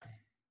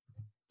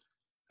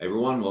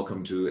Everyone,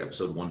 welcome to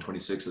episode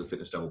 126 of the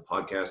Fitness Devil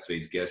podcast.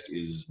 Today's guest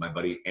is my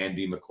buddy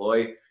Andy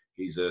McCloy.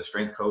 He's a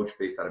strength coach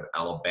based out of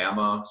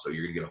Alabama, so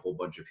you're going to get a whole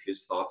bunch of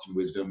his thoughts and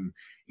wisdom,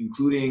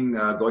 including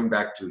going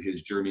back to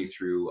his journey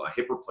through a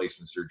hip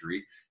replacement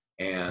surgery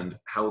and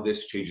how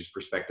this changes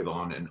perspective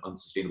on an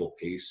unsustainable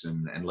pace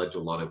and led to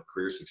a lot of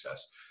career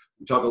success.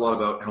 We talk a lot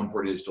about how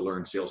important it is to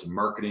learn sales and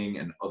marketing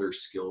and other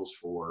skills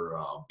for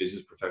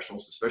business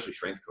professionals, especially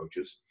strength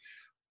coaches.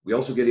 We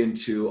also get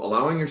into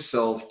allowing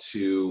yourself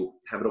to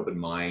have an open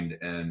mind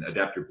and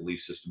adapt your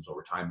belief systems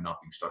over time,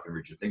 not being stuck in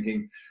rigid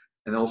thinking.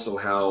 And also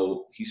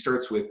how he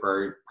starts with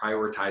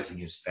prioritizing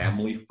his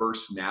family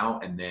first now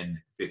and then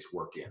fits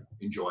work in.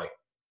 Enjoy.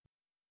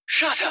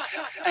 Shut up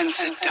and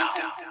sit down.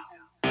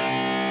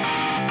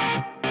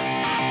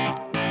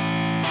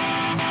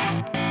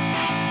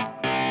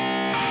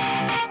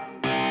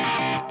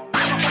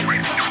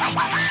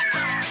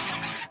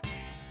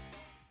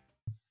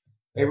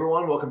 Hey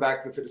everyone, welcome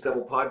back to the Fitness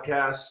Devil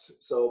podcast.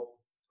 So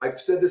I've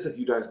said this a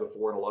few times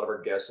before, and a lot of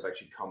our guests have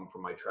actually come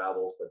from my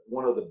travels, but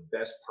one of the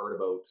best part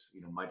about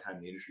my time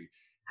in the industry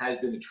has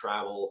been the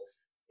travel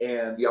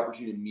and the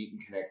opportunity to meet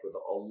and connect with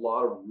a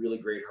lot of really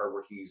great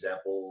hardworking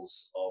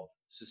examples of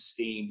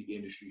sustained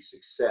industry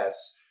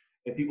success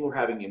and people who are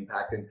having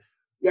impact. And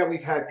yeah,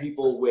 we've had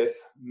people with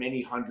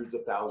many hundreds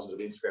of thousands of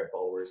Instagram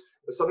followers,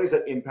 but sometimes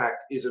that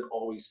impact isn't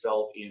always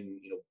felt in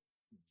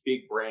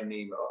big brand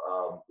name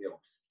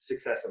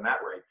success in that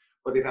way,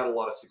 but they've had a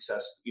lot of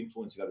success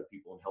influencing other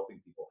people and helping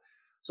people.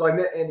 So I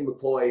met Andy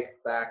McCloy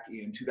back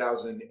in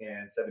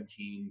 2017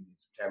 in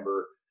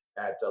September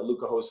at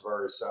Luca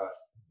Hocevar's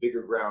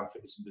Vigor Ground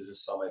Fitness and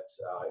Business Summit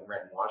in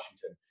Renton,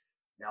 Washington.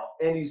 Now,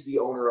 Andy's the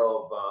owner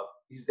of,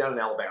 he's down in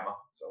Alabama,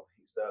 so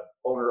he's the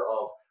owner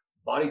of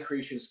Body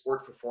Creation,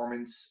 Sports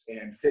Performance,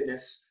 and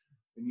Fitness.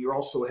 And you're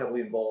also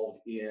heavily involved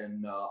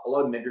in a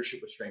lot of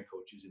mentorship with strength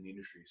coaches in the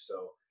industry.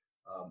 So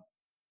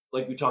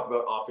like we talked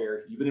about off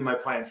air, you've been in my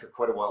plans for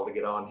quite a while to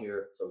get on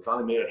here. So we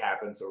finally made it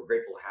happen. So we're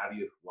grateful to have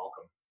you.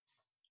 Welcome.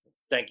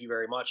 Thank you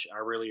very much. I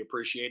really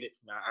appreciate it.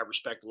 I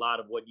respect a lot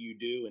of what you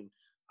do. And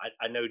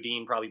I know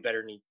Dean probably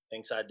better than he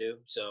thinks I do.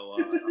 So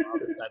I'm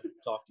excited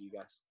to talk to you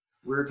guys.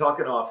 We were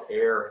talking off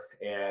air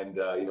and,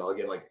 I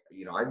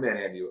met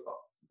Andy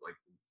like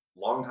a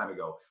long time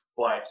ago,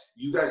 but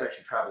you guys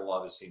actually travel a lot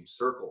of the same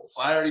circles.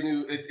 Well, I already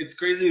knew. It's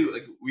crazy.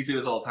 Like we say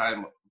this all the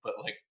time, but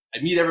like, I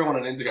meet everyone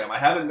on Instagram. I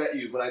haven't met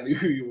you, but I knew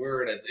who you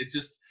were. And it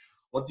just,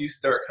 once you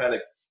start kind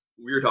of,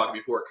 we were talking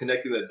before,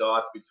 connecting the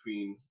dots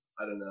between,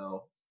 I don't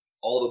know,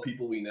 all the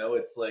people we know,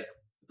 it's like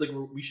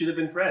we should have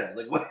been friends.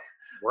 Like what?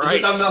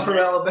 Right. I'm not from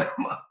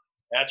Alabama.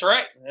 That's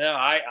right. No,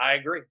 I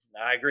agree.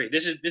 I agree.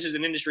 This is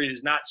an industry that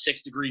is not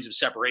 6 degrees of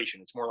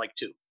separation. It's more like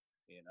 2,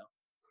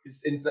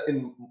 It's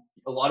in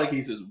a lot of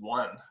cases,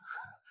 1.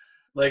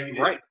 Like,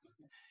 right.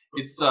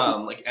 It's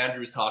like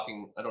Andrew's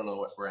talking. I don't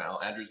know where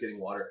Andrew's getting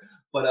water,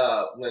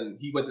 but when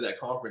he went to that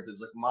conference,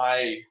 it's like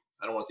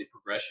I don't want to say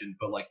progression,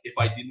 but like if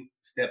I didn't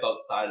step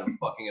outside of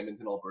fucking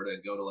Edmonton, Alberta,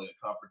 and go to like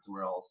a conference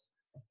somewhere else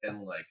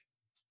and like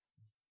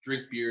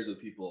drink beers with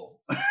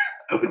people,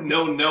 I would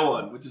know no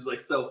one, which is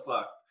like so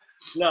fucked.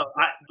 No,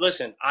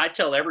 listen. I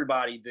tell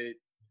everybody that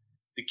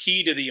the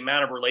key to the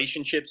amount of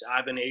relationships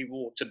I've been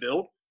able to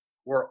build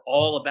were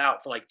all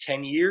about for like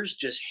 10 years,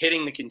 just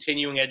hitting the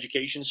continuing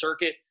education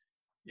circuit.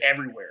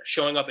 Everywhere,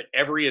 showing up at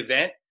every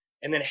event,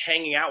 and then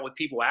hanging out with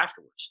people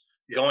afterwards,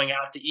 going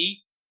out to eat,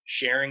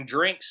 sharing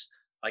drinks,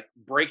 like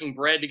breaking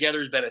bread together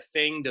has been a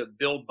thing to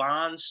build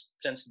bonds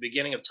since the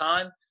beginning of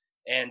time.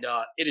 And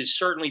it has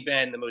certainly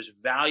been the most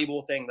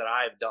valuable thing that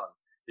I have done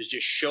is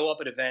just show up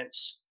at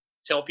events,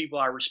 tell people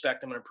I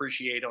respect them and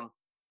appreciate them,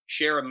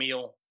 share a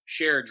meal,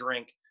 share a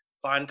drink,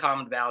 find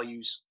common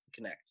values,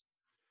 connect.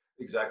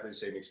 Exactly the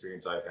same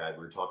experience I've had.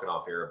 We were talking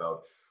off air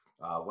about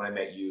when I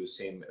met you,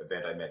 same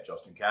event I met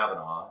Justin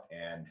Kavanaugh,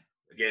 and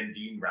again,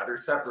 Dean rather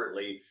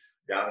separately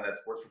down in that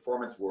sports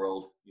performance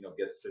world,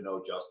 gets to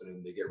know Justin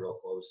and they get real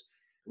close.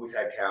 We've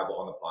had Cav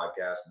on the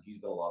podcast and he's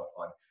been a lot of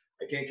fun.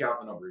 I can't count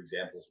the number of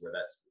examples where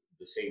that's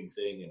the same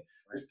thing. And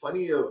there's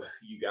plenty of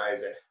you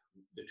guys that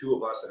the two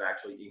of us have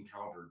actually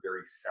encountered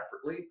very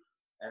separately.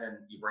 And then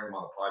you bring them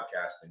on the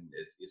podcast and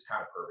it's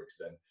kind of perfect.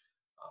 Then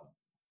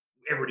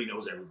everybody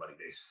knows everybody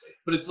basically.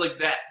 But it's like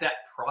that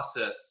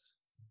process.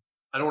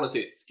 I don't want to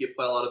say it's skipped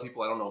by a lot of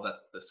people. I don't know if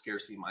that's the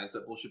scarcity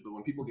mindset bullshit, but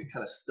when people get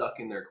kind of stuck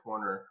in their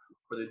corner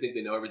or they think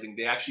they know everything,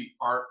 they actually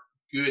aren't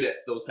good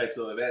at those types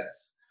of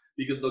events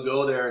because they'll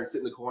go there and sit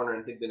in the corner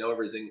and think they know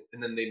everything.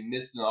 And then they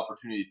miss an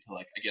opportunity to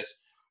like, I guess,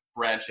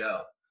 branch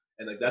out.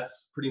 And like,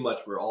 that's pretty much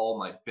where all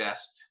my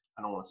best,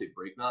 I don't want to say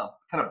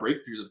kind of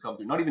breakthroughs have come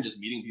through. Not even just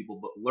meeting people,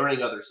 but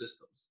learning other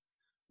systems,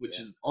 which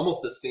is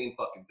almost the same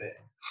fucking thing.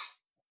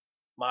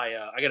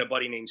 I got a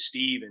buddy named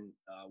Steve, and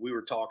we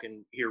were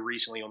talking here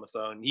recently on the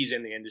phone. He's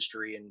in the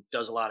industry and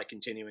does a lot of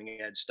continuing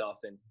ed stuff.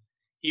 And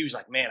he was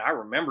like, man, I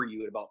remember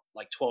you at about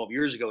like 12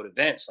 years ago at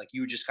events. Like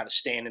you would just kind of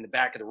stand in the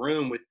back of the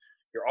room with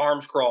your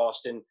arms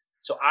crossed. And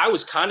so I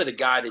was kind of the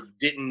guy that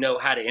didn't know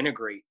how to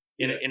integrate.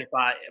 And if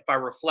I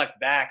reflect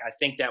back, I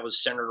think that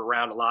was centered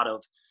around a lot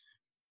of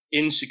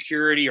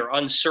insecurity or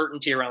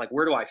uncertainty around like,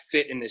 where do I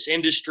fit in this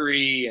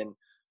industry? And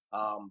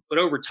but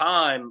over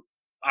time,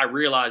 I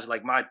realized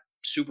like my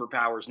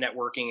superpower is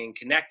networking and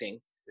connecting.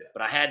 Yeah.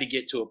 But I had to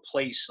get to a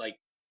place like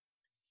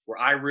where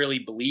I really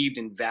believed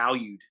and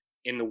valued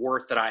in the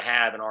worth that I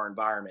have in our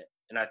environment.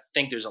 And I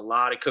think there's a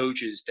lot of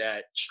coaches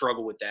that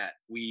struggle with that.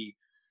 We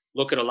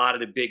look at a lot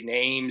of the big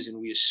names and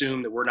we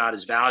assume that we're not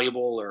as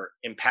valuable or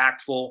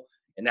impactful,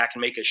 and that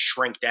can make us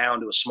shrink down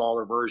to a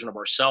smaller version of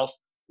ourselves,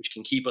 which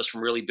can keep us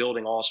from really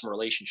building awesome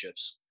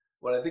relationships.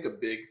 What I think a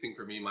big thing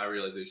for me, my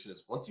realization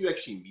is once you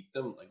actually meet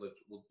them, like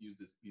we'll use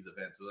these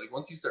events, but like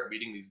once you start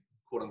meeting these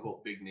quote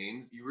unquote big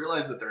names, you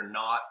realize that they're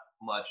not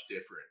much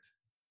different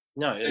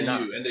No, than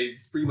not. you, and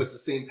it's pretty much the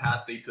same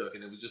path they took,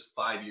 and it was just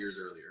 5 years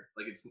earlier.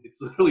 Like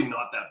it's literally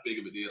not that big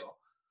of a deal.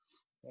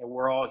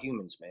 We're all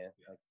humans, man.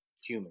 Like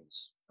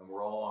humans. And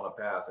we're all on a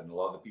path, and a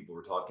lot of the people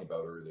we're talking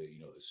about are the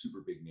the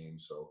super big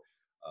names. So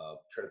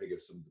try to think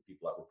of some of the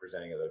people that were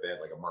presenting at the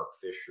event, like a Mark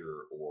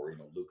Fisher or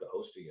Luca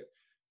hosting it.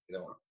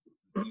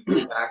 You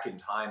go back in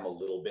time a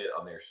little bit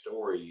on their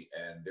story,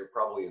 and they're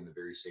probably in the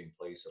very same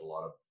place that a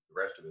lot of the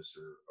rest of us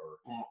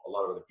or a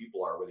lot of other people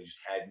are, where they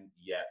just hadn't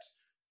yet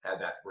had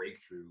that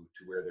breakthrough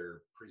to where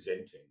they're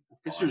presenting.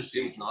 Fisher's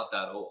James not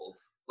that old,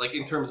 like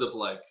in terms of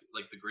like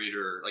the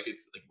greater, like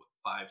it's like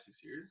what,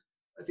 5-6 years.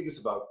 I think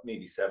it's about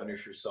maybe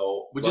 7-ish or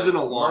so, which isn't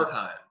a long Mark,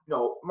 time.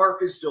 No,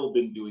 Mark has still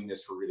been doing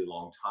this for a really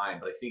long time,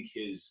 but I think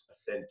his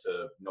ascent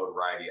to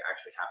notoriety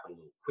actually happened a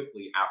little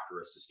quickly after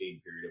a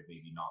sustained period of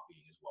maybe not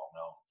being as well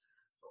known.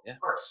 So Yeah.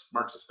 Mark's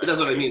But that's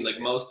what I mean. Like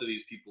most of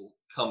these people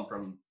come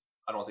from,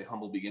 I don't want to say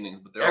humble beginnings,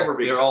 but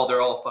they're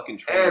all fucking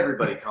trainers.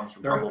 Everybody comes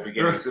from humble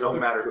beginnings. It don't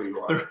matter who you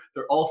are.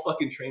 They're all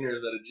fucking trainers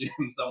at a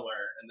gym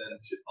somewhere, and then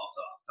shit pops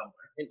off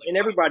somewhere. And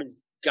everybody's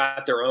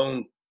got their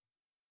own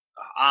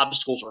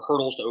obstacles or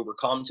hurdles to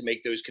overcome to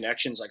make those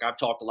connections. Like I've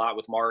talked a lot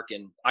with Mark,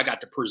 and I got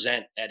to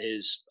present at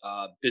his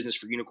Business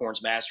for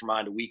Unicorns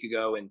Mastermind a week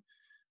ago. And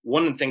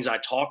one of the things I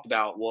talked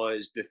about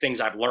was the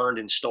things I've learned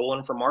and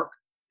stolen from Mark.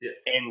 Yeah.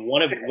 And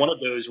one of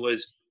those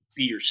was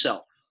be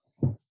yourself.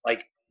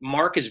 Like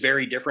Mark is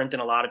very different than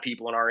a lot of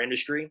people in our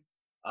industry.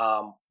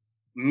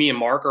 Me and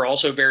Mark are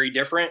also very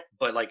different,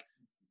 but like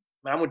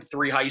I went to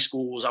 3 high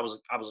schools. I was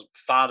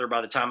a father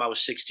by the time I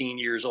was 16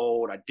 years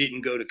old. I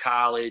didn't go to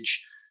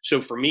college.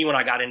 So for me, when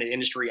I got into the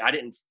industry, I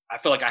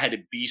felt like I had to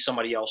be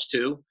somebody else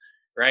too.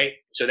 Right.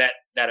 So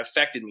that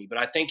affected me. But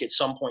I think at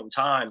some point in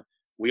time,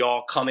 we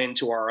all come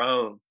into our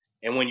own.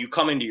 And when you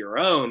come into your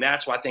own,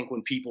 that's why I think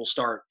when people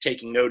start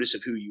taking notice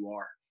of who you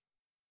are.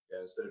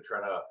 Yeah, instead of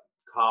trying to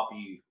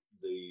copy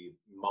the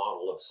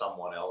model of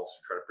someone else,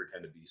 try to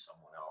pretend to be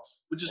someone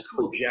else. Which is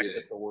cool.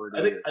 Project the word.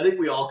 I think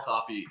we all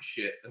copy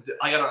shit.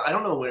 I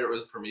don't know where it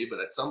was for me, but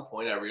at some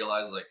point I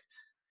realized like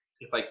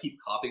if I keep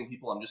copying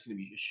people, I'm just going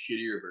to be a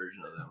shittier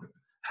version of them.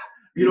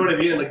 You know what I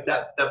mean? And like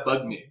that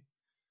bugged me.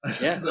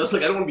 Yeah. I was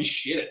like, I don't want to be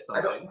shit at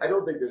something. I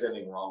don't think there's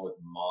anything wrong with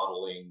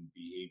modeling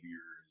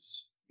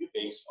behaviors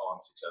based on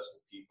successful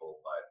people,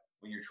 but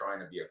when you're trying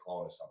to be a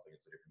clone of something,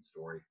 it's a different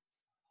story.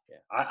 Yeah.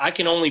 I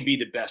can only be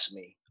the best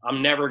me.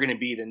 I'm never going to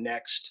be the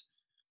next.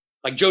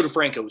 Like Joe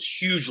DeFranco was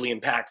hugely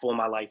impactful in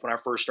my life when I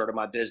first started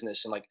my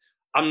business, and like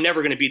I'm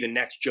never going to be the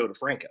next Joe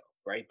DeFranco,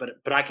 right?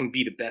 But I can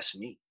be the best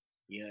me.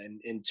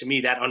 And to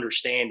me, that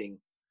understanding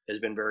has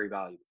been very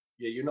valuable.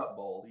 Yeah, you're not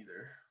bald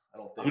either. I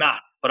don't think. I'm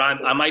not, but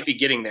I might be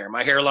getting there.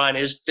 My hairline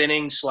is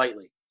thinning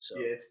slightly. So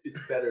yeah,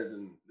 it's better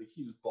than like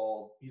he was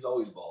bald. He's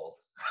always bald.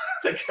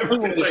 Like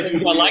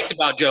what I liked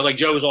about Joe, like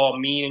Joe was all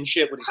mean and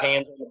shit with his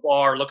hands on the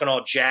bar, looking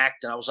all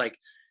jacked. And I was like,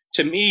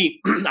 to me,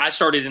 I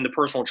started in the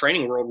personal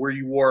training world where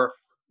you wore,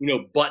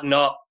 button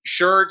up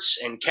shirts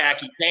and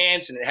khaki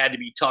pants, and it had to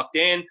be tucked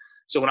in.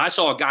 So when I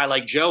saw a guy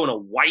like Joe in a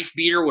wife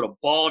beater with a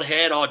bald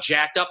head all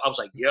jacked up, I was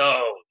like,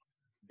 yo,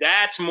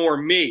 that's more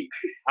me.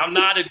 I'm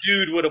not a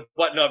dude with a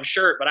button up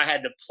shirt, but I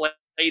had to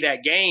play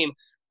that game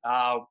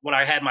when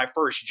I had my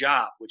first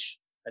job, which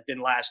that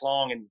didn't last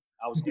long. And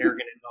I was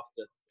arrogant enough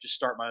to just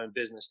start my own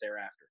business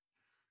thereafter.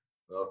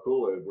 Well,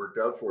 cool. It worked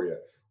out for you.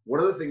 One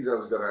of the things I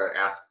was going to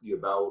ask you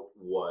about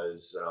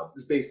was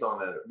based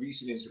on a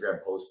recent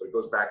Instagram post, but it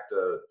goes back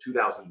to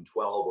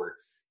 2012, where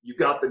you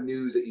got the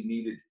news that you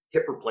needed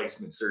hip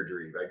replacement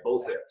surgery, right?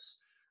 Both hips.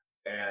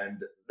 And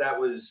that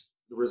was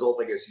the result,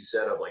 I guess you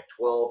said, of like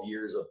 12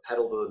 years of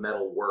pedal to the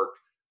metal work,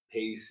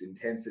 pace,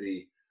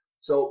 intensity.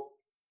 So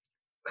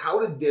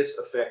how did this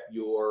affect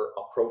your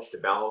approach to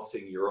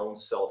balancing your own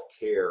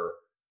self-care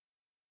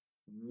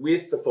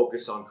with the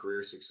focus on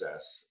career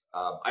success?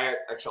 I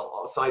actually,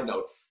 a side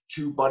note,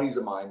 2 buddies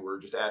of mine were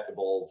just at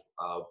Evolve.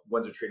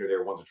 One's a trainer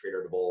there, one's a trainer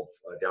at Evolve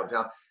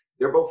downtown.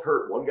 They're both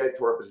hurt. One guy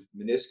tore up his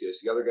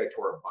meniscus, the other guy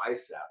tore a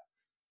bicep,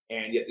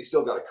 and yet they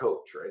still got a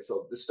coach, right?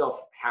 So this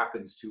stuff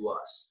happens to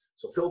us.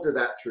 So filter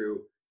that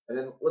through, and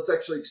then let's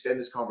actually extend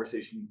this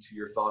conversation to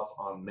your thoughts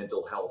on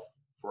mental health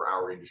for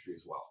our industry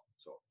as well.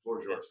 So floor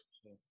is yours.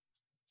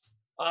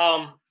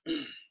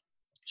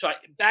 So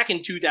back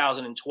in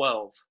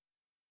 2012,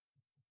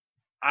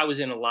 I was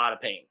in a lot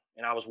of pain,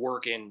 and I was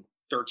working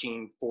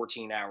 13,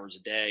 14 hours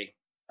a day.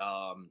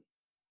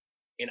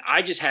 And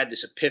I just had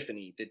this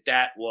epiphany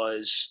that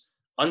was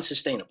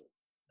unsustainable.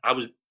 I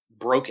was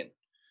broken.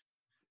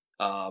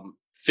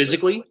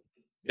 Physically,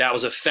 that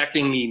was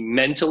affecting me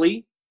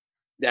mentally,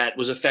 that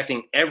was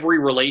affecting every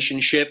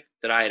relationship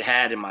that I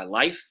had in my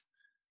life.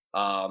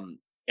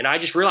 And I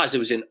just realized it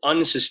was an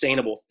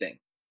unsustainable thing.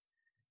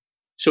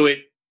 So it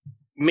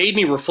made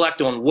me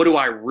reflect on, what do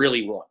I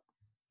really want?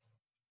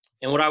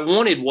 And what I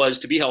wanted was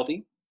to be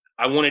healthy.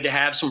 I wanted to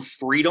have some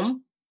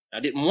freedom. I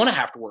didn't want to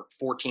have to work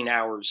 14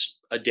 hours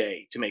a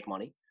day to make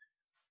money.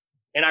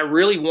 And I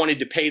really wanted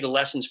to pay the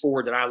lessons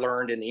forward that I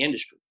learned in the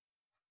industry.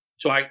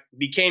 So I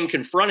became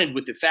confronted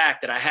with the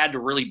fact that I had to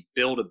really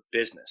build a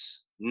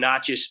business,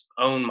 not just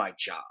own my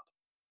job.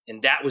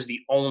 And that was the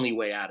only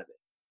way out of it.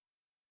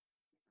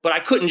 But I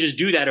couldn't just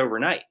do that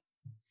overnight.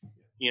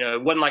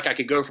 It wasn't like I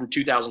could go from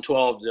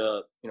 2012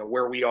 to,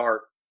 where we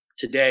are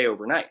today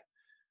overnight.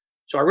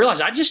 So I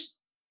realized I just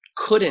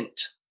couldn't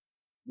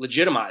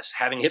legitimize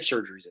having hip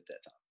surgeries at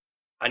that time.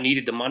 I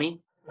needed the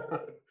money.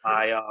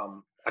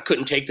 I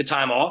couldn't take the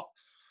time off.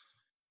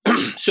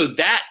 So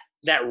that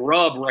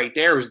rub right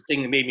there was the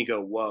thing that made me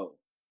go, whoa,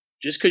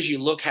 just because you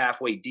look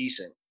halfway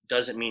decent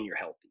doesn't mean you're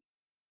healthy.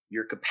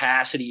 Your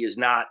capacity is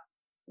not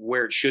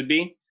where it should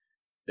be.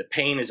 The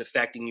pain is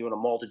affecting you in a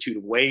multitude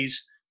of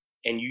ways.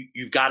 And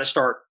you've got to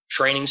start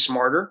training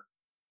smarter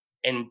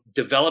and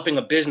developing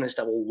a business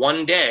that will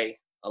one day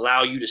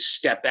allow you to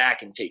step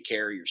back and take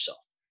care of yourself.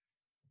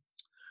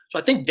 So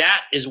I think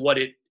that is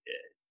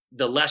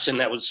the lesson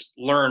that was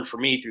learned for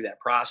me through that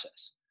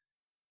process.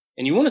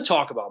 And you want to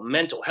talk about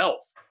mental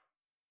health,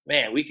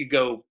 man, we could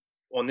go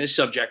on this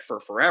subject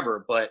for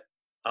forever, but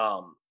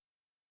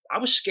I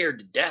was scared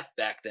to death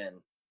back then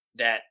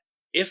that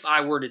if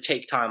I were to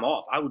take time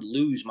off, I would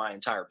lose my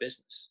entire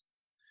business.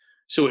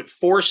 So it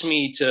forced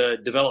me to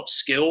develop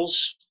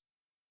skills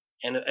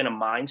and a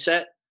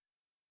mindset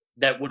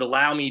that would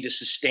allow me to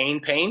sustain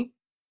pain,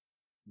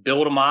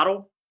 build a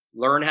model,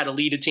 learn how to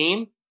lead a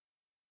team,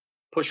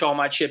 push all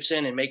my chips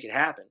in and make it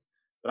happen.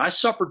 But I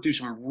suffered through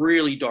some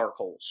really dark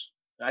holes.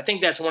 And I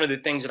think that's one of the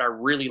things that I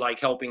really like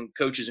helping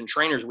coaches and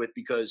trainers with,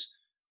 because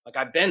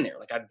I've been there,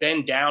 I've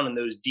been down in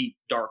those deep,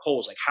 dark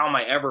holes. How am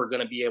I ever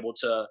going to be able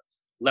to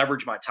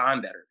leverage my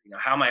time better?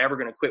 How am I ever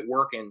going to quit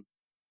working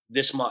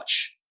this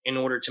much in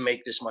order to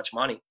make this much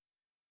money?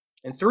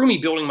 And through me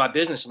building my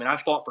business, I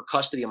fought for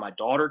custody of my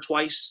daughter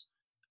twice.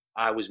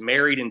 I was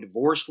married and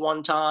divorced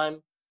one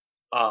time.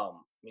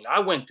 I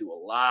went through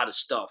a lot of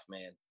stuff,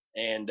 man,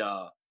 and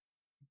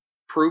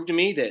proved to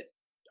me that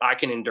I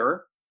can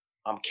endure.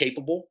 I'm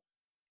capable.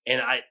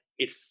 And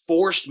it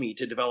forced me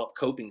to develop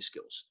coping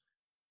skills.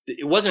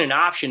 It wasn't an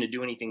option to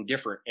do anything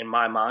different in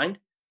my mind.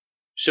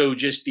 So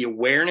just the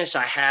awareness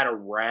I had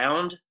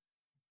around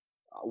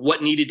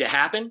what needed to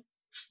happen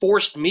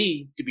forced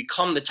me to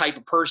become the type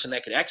of person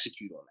that could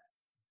execute on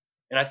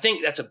that. And I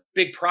think that's a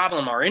big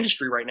problem in our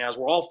industry right now, is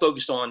we're all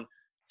focused on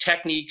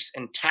techniques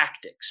and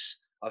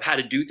tactics of how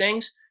to do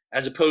things,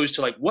 as opposed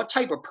to what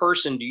type of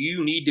person do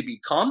you need to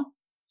become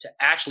to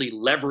actually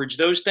leverage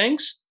those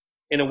things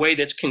in a way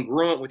that's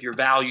congruent with your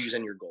values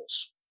and your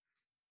goals.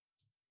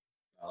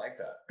 I like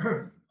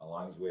that.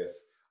 Aligns with,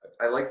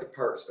 I like the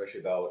part,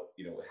 especially about,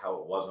 how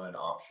it wasn't an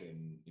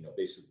option,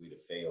 basically to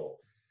fail.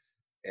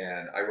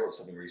 And I wrote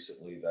something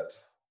recently that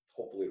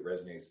hopefully it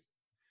resonates,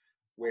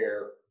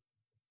 where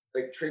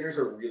trainers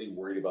are really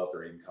worried about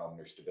their income,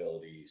 their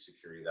stability,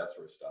 security, that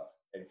sort of stuff.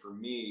 And for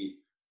me,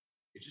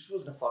 it just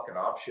wasn't a fucking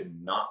option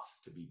not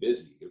to be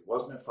busy. It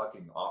wasn't a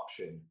fucking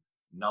option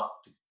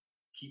not to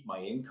keep my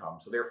income.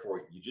 So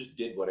therefore you just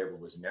did whatever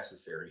was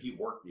necessary. You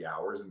worked the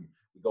hours, and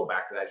we go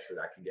back to that. Sure,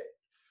 that can get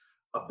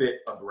a bit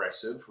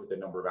aggressive with the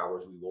number of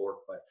hours we work,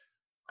 but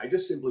I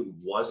just simply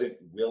wasn't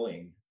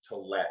willing to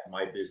let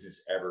my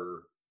business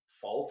ever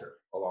falter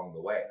along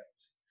the way.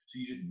 So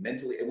you just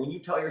mentally, and when you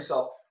tell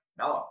yourself,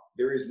 no,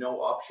 there is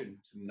no option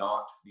to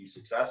not be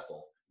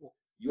successful,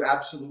 you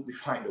absolutely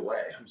find a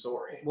way. I'm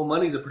sorry. Well,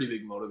 money's a pretty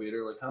big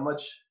motivator. How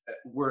much,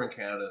 we're in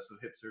Canada, so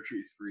hip surgery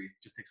is free.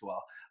 Just takes a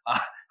while.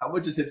 How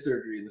much is hip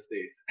surgery in the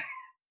States?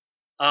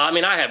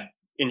 I have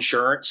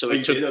insurance, so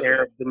it took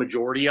care of the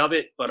majority of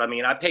it. But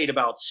I paid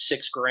about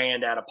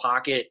 $6,000 out of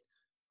pocket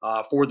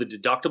for the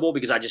deductible,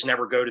 because I just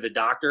never go to the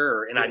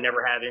doctor, I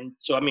never have in.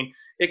 So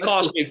it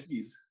cost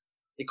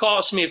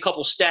me a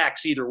couple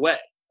stacks either way.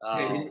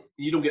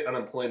 You don't get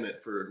unemployment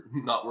for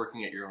not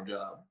working at your own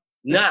job.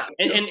 Nah,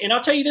 and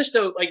I'll tell you this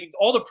though,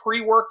 all the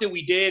pre-work that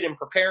we did and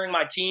preparing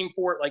my team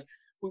for it,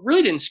 we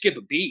really didn't skip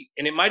a beat.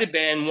 And it might have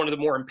been one of the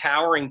more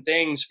empowering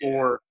things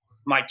for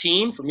my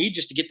team, for me,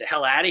 just to get the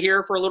hell out of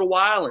here for a little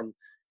while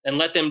and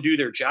let them do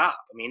their job.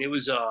 It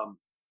was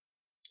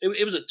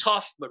it was a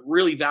tough but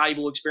really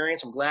valuable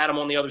experience. I'm glad I'm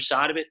on the other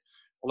side of it.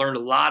 I learned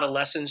a lot of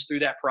lessons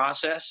through that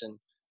process, and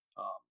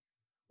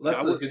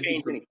that's a good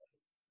thing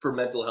for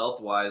mental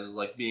health wise, is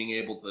being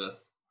able to,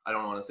 I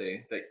don't want to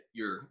say that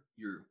your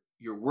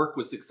work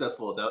was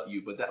successful without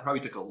you, but that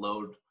probably took a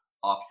load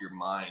off your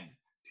mind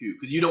too,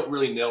 because you don't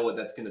really know what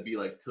that's going to be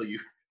like till you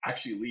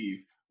actually leave,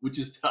 which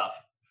is tough.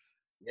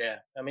 Yeah.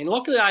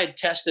 Luckily I had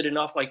tested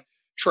enough.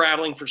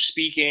 traveling for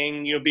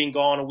speaking, being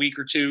gone a week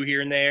or two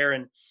here and there.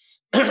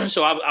 And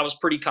so I was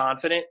pretty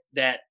confident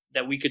that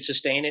we could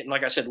sustain it. And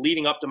like I said,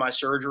 leading up to my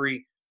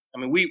surgery, I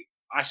mean,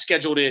 I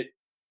scheduled it,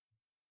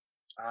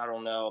 I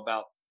don't know,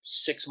 about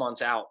 6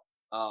 months out.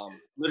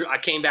 I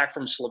came back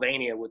from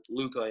Slovenia with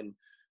Luca, and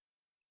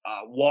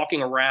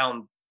walking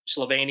around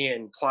Slovenia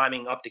and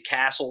climbing up to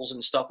castles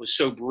and stuff was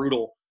so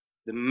brutal.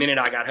 The minute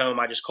I got home,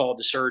 I just called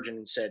the surgeon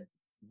and said,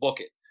 book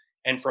it.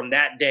 And from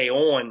that day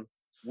on,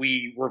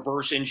 we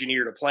reverse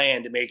engineered a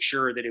plan to make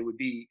sure that it would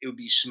be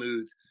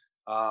smooth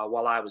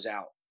while I was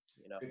out.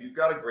 If you've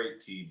got a great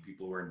team,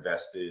 people who are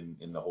invested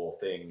in the whole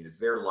thing, I mean, it's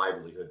their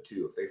livelihood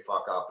too. If they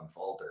fuck up and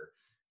falter,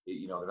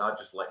 they're not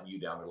just letting you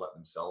down; they're letting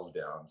themselves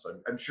down. So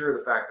I'm sure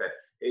the fact that,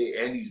 hey,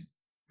 Andy's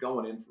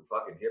going in for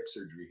fucking hip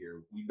surgery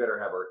here, we better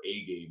have our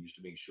A game just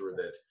to make sure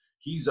that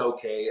he's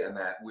okay and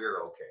that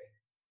we're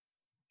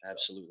okay.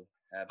 Absolutely.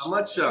 How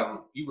much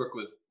you work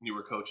with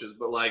newer coaches,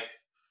 but like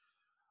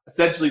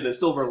essentially the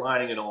silver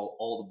lining in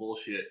all the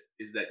bullshit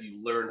is that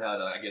you learn how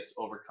to, I guess,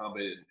 overcome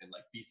it and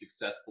like be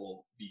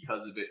successful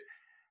because of it.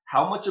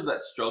 How much of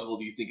that struggle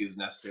do you think is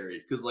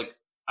necessary? Because like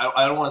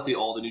I don't want to say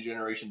all the new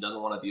generation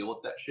doesn't want to deal with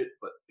that shit,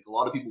 but like, a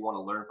lot of people want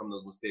to learn from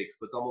those mistakes.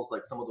 But it's almost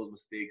like some of those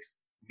mistakes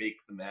make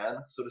the man,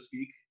 so to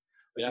speak.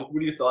 Like, Yeah. What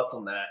are your thoughts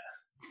on that?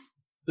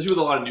 Especially with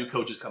a lot of new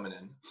coaches coming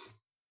in.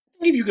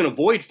 If you can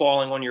avoid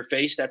falling on your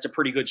face, that's a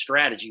pretty good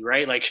strategy,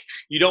 right? Like,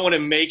 you don't want to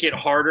make it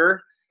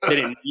harder than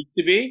it needs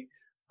to be.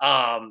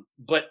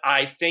 But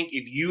I think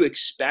if you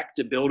expect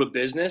to build a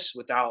business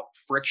without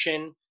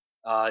friction,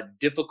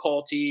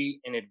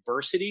 difficulty, and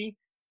adversity,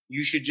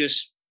 you should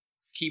just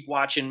keep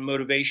watching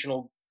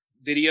motivational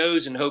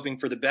videos and hoping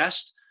for the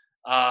best.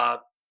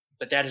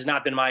 But that has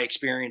not been my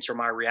experience or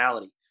my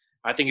reality.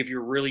 I think if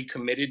you're really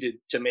committed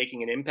to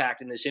making an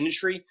impact in this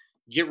industry,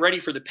 get ready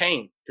for the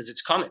pain because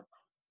it's coming.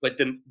 But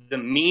the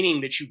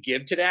meaning that you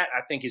give to that,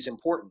 I think, is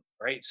important,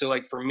 right? So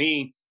like for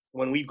me,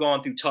 when we've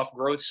gone through tough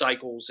growth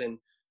cycles, and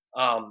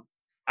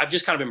I've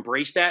just kind of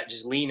embraced that,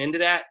 just lean into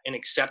that and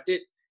accept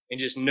it, and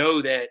just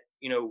know that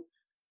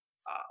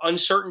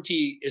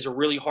uncertainty is a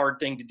really hard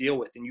thing to deal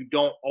with, and you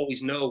don't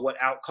always know what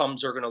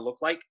outcomes are going to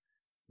look like.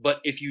 But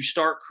if you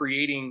start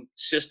creating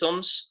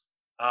systems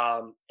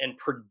and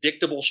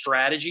predictable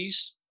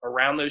strategies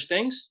around those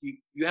things,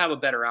 you have a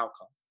better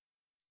outcome.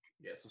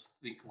 Yeah, so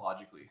think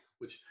logically,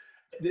 which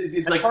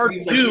it's like hard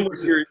to do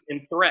when you're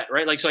in threat,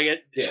 right? Like, so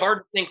it's hard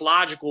to think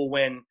logical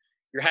when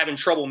you're having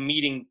trouble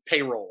meeting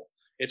payroll.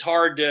 It's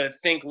hard to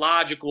think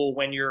logical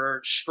when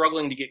you're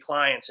struggling to get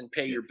clients and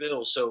pay your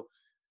bills. So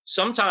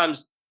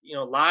sometimes,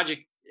 logic,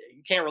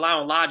 you can't rely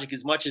on logic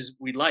as much as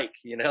we'd like,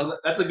 Well,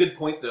 that's a good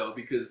point though,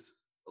 because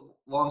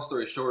long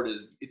story short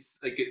is it's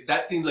like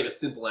that seems like a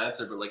simple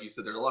answer, but like you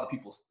said, there's a lot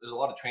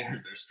of trainers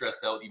that are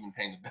stressed out even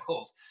paying the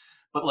bills.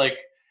 But like,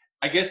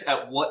 I guess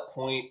at what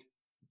point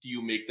do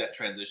you make that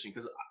transition?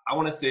 Because I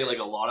want to say like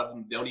a lot of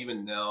them don't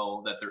even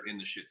know that they're in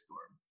the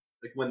shitstorm,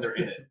 like when they're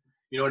in it.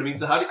 You know what I mean?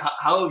 So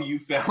how have you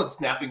found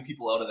snapping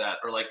people out of that?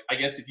 Or like, I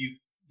guess if you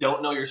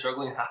don't know you're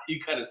struggling, how do you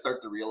kind of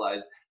start to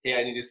realize, hey,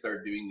 I need to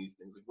start doing these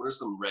things? Like, what are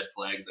some red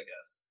flags, I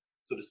guess,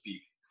 so to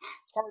speak?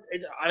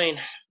 I mean,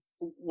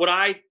 what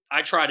I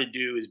try to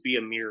do is be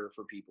a mirror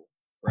for people,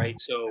 right?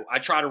 So I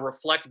try to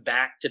reflect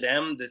back to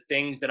them the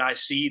things that I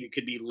see that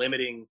could be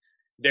limiting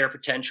their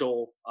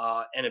potential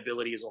and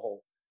ability as a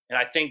whole. And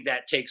I think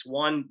that takes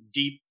one,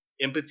 deep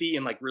empathy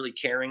and like really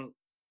caring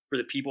for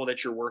the people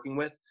that you're working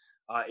with.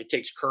 It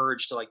takes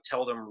courage to like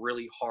tell them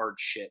really hard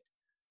shit.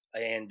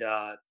 And,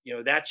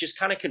 that's just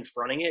kind of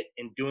confronting it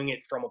and doing it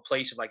from a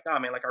place of like, nah,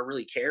 man, like I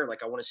really care. Like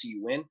I want to see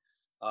you win.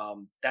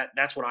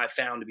 That's what I've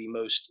found to be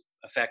most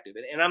effective.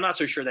 And I'm not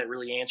so sure that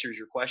really answers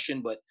your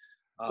question, but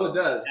it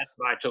does. That's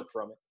what I took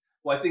from it.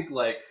 Well, I think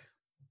like,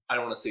 I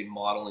don't want to say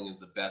modeling is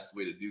the best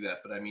way to do that,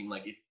 but I mean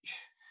like,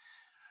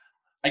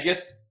 I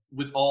guess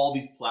with all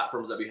these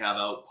platforms that we have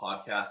out,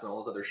 podcasts and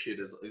all this other shit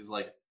is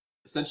like,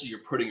 essentially you're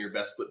putting your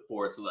best foot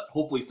forward so that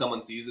hopefully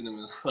someone sees it and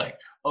is like,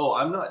 oh,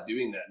 I'm not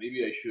doing that.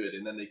 Maybe I should.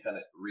 And then they kind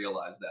of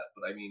realize that.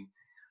 But I mean,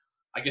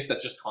 I guess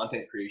that's just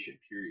content creation,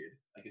 period.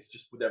 I guess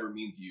just whatever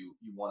means you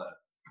want to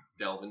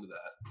delve into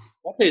that.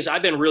 One thing is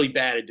I've been really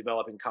bad at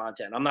developing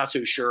content. I'm not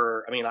so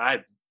sure. I mean,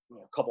 I've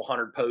a couple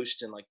hundred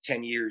posts in like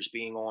 10 years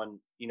being on,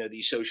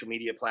 these social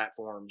media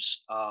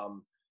platforms.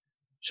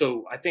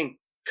 So I think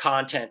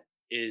content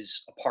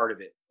is a part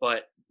of it,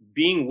 but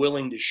being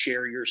willing to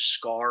share your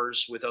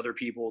scars with other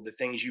people, the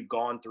things you've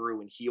gone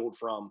through and healed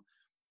from,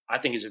 I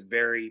think is a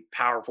very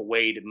powerful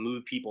way to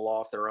move people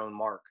off their own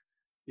mark.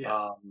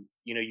 Yeah.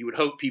 You would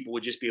hope people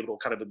would just be able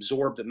to kind of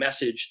absorb the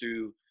message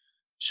through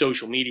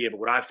social media. But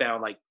what I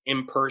found, like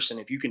in person,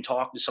 if you can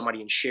talk to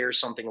somebody and share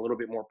something a little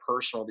bit more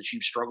personal that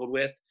you've struggled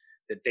with,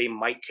 that they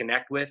might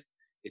connect with,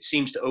 it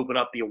seems to open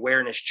up the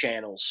awareness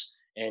channels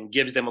and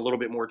gives them a little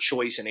bit more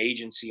choice and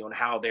agency on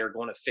how they're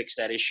going to fix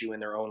that issue in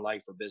their own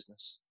life or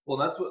business. Well,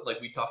 that's what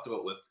like we talked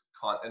about with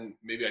and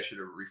maybe I should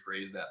have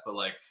rephrased that, but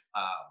like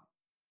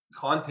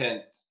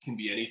content can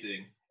be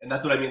anything. And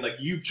that's what I mean. Like,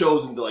 you've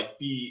chosen to like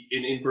be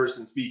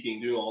in-person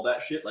speaking, doing all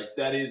that shit. Like,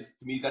 that is,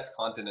 to me, that's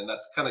content, and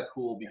that's kind of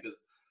cool, because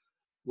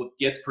what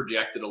gets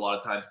projected a lot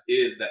of times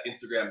is that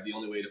Instagram is the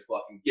only way to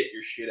fucking get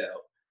your shit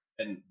out.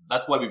 And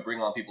that's why we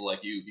bring on people like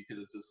you,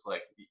 because it's just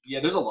like, yeah,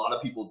 there's a lot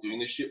of people doing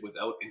this shit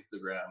without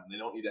Instagram. They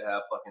don't need to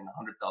have fucking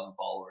 100,000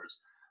 followers.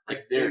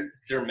 Like, their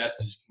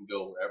message can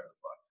go wherever the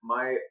fuck.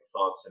 My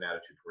thoughts and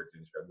attitude towards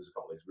Instagram, there's a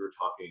couple things. We were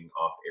talking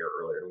off air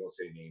earlier, I won't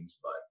say names,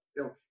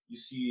 but you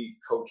see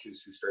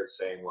coaches who start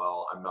saying,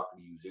 well, I'm not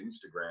going to use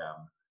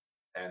Instagram,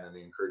 and then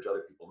they encourage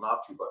other people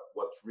not to. But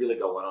what's really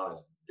going on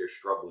is they're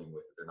struggling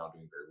with it. They're not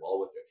doing very well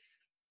with it.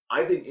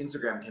 I think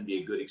Instagram can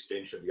be a good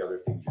extension of the other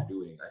things you're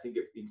doing. I think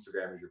if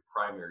Instagram is your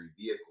primary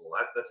vehicle,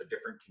 that's a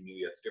different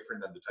community. That's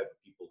different than the type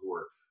of people who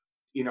are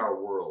in our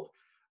world.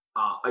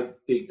 I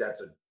think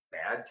that's a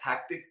bad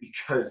tactic,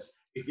 because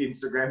if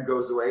Instagram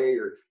goes away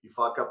or you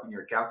fuck up and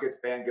your account gets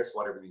banned, guess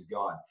what? Everything's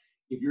gone.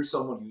 If you're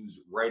someone who's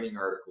writing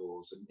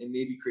articles and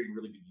maybe creating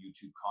really good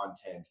YouTube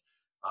content,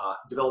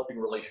 developing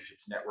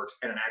relationships, networks,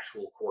 and an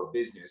actual core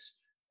business,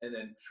 and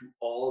then through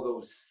all of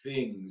those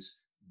things,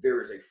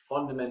 there is a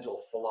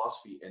fundamental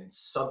philosophy and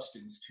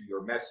substance to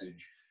your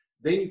message,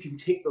 then you can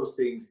take those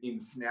things in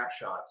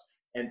snapshots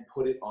and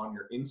put it on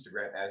your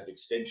Instagram as an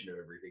extension of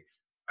everything.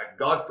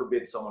 God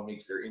forbid someone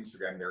makes their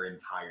Instagram their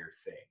entire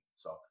thing.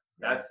 So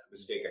that's the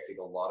mistake I think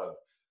a lot of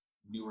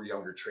newer,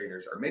 younger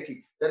trainers are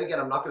making. Then again,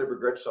 I'm not going to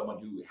begrudge someone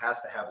who has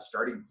to have a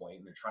starting point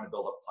and they're trying to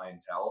build up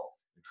clientele,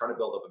 they're trying to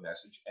build up a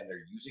message, and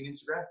they're using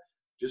Instagram.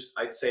 Just,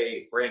 I'd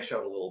say, branch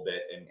out a little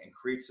bit and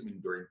create some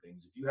enduring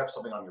things. If you have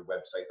something on your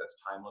website that's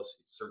timeless,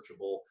 it's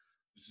searchable,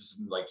 this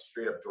is like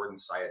straight up Jordan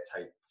Syatt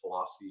type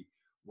philosophy,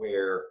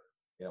 where,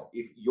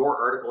 if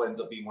your article ends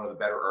up being one of the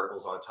better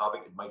articles on a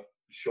topic, it might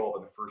show up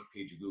on the first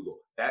page of Google.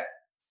 That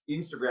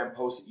Instagram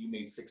post that you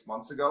made 6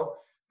 months ago,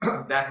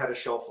 that had a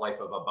shelf life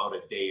of about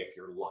a day if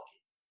you're lucky.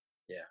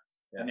 Yeah.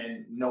 And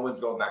then no one's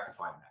going back to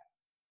find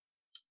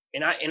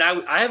that. And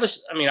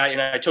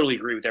I totally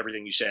agree with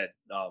everything you said.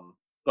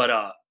 But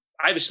I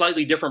have a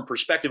slightly different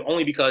perspective,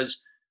 only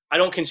because I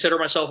don't consider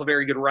myself a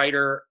very good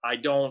writer. I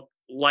don't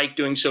like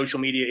doing social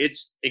media.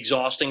 It's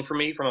exhausting for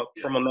me from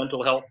a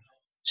mental health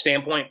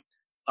standpoint.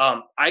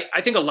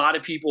 I think a lot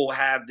of people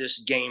have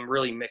this game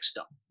really mixed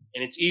up,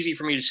 and it's easy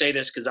for me to say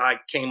this because I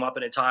came up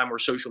in a time where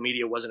social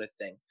media wasn't a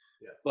thing.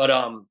 Yeah. But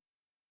I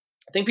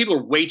think people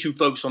are way too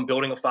focused on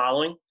building a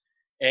following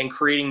and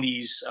creating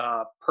these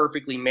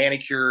perfectly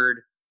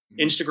manicured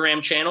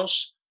Instagram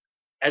channels,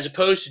 as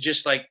opposed to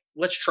just like,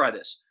 let's try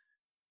this.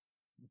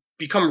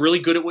 Become really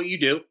good at what you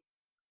do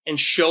and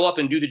show up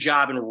and do the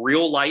job in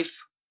real life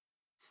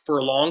for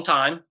a long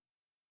time,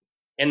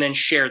 and then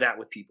share that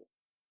with people.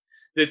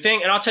 The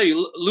thing, and I'll tell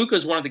you, Luca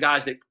is one of the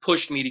guys that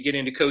pushed me to get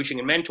into coaching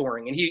and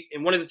mentoring.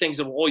 And one of the things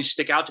that will always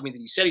stick out to me that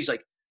he said, he's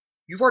like,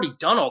 you've already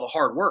done all the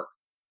hard work.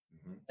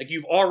 Like,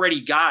 you've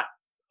already got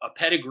a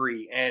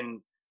pedigree.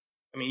 And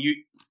I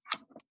mean,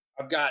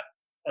 I've got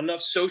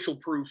enough social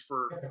proof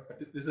for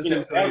this is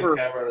him putting his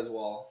camera on his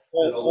wall.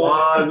 There's a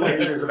lot of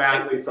pictures of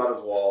athletes on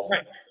his wall.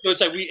 Right. So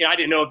it's like, I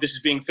didn't know if this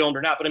is being filmed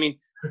or not, but I mean,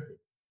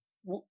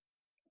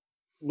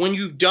 when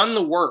you've done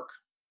the work,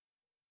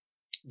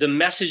 the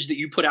message that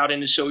you put out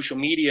into social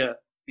media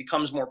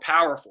becomes more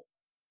powerful,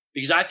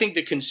 because I think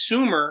the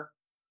consumer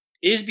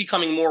is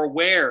becoming more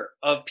aware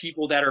of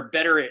people that are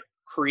better at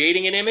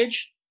creating an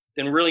image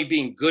than really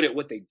being good at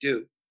what they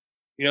do.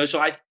 So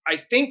I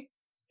think,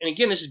 and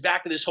again, this is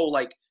back to this whole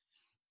like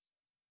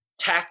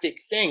tactic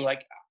thing.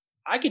 Like,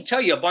 I could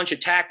tell you a bunch of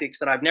tactics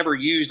that I've never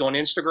used on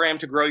Instagram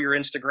to grow your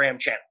Instagram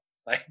channel.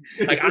 Like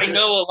I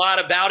know a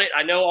lot about it.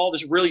 I know all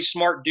this really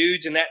smart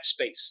dudes in that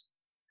space,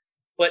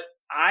 but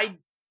I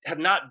have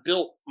not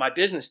built my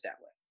business that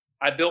way.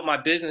 I built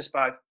my business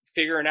by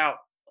figuring out,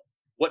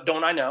 what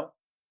don't I know?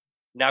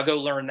 Now go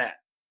learn that.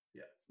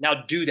 Yeah.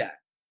 Now do that.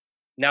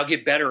 Now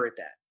get better at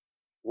that.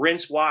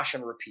 Rinse, wash,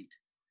 and repeat.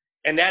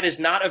 And that is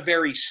not a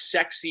very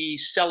sexy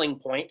selling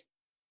point.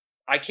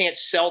 I can't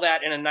sell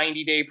that in a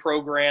 90-day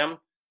program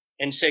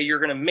and say you're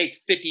going to make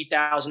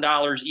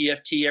 $50,000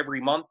 EFT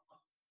every month.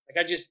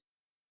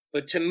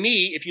 But to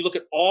me, if you look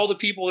at all the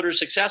people that are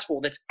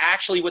successful, that's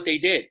actually what they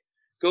did.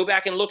 Go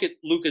back and look at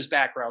Luca's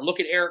background. Look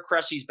at Eric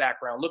Cressy's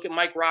background. Look at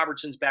Mike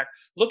Robertson's background.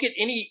 Look at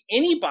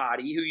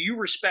anybody who you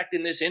respect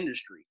in this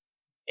industry.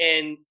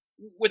 And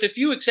with a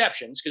few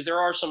exceptions, because there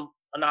are some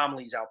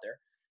anomalies out there,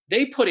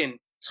 they put in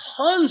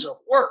tons of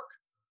work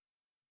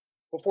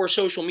before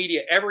social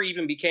media ever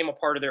even became a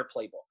part of their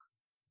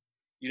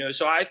playbook.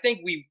 So I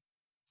think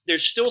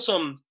there's still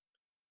some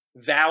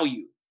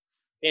value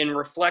in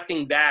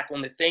reflecting back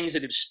on the things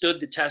that have stood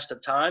the test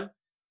of time,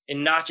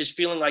 and not just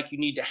feeling like you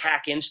need to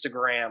hack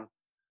Instagram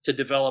to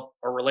develop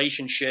a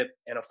relationship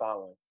and a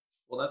following.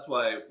 Well, that's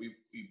why we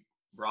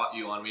brought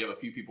you on. We have a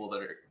few people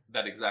that are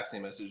that exact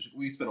same message.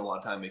 We spend a lot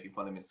of time making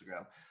fun of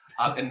Instagram,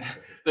 and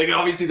like,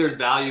 obviously there's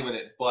value in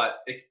it, but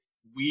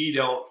we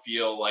don't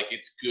feel like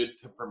it's good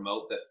to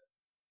promote that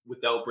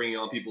without bringing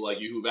on people like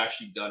you who've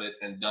actually done it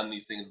and done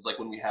these things. It's like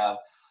when we have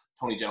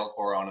Tony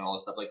Gentilcore on and all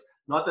this stuff. Like,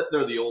 not that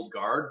they're the old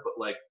guard, but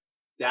like,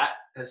 that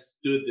has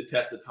stood the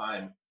test of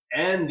time,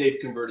 and they've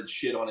converted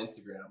shit on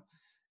Instagram.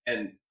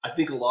 And I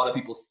think a lot of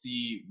people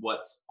see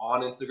what's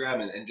on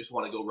Instagram and just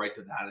want to go right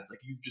to that. It's like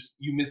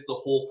you missed the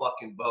whole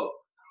fucking boat.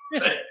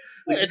 Like,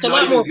 it's a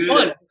lot more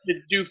fun to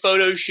do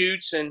photo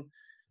shoots, and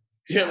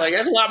like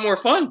that's a lot more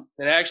fun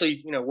than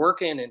actually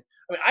working. And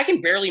I mean, I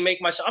can barely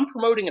make myself. I'm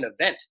promoting an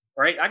event,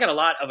 right? I got a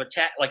lot of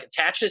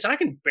attachments, and I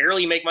can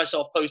barely make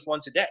myself post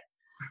once a day.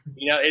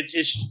 It's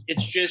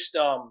just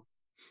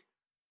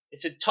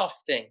it's a tough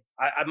thing.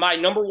 My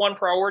number one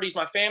priority is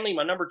my family.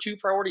 My number two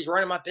priority is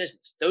running my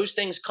business. Those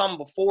things come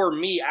before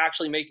me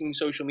actually making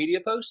social media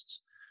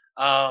posts.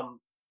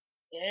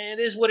 It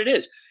is what it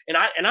is. And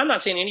I'm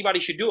not saying anybody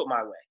should do it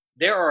my way.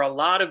 There are a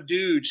lot of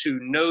dudes who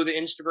know the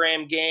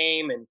Instagram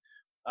game, and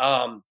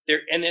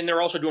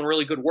they're also doing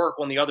really good work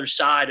on the other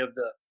side of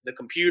the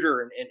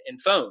computer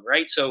and phone,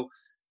 right? So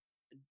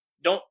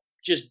don't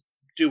just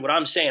do what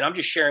I'm saying. I'm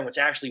just sharing what's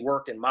actually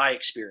worked in my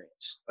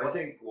experience. I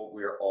think what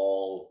we're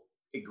all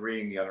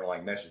agreeing the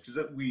underlying message,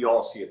 because we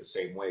all see it the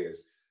same way,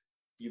 is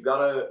you've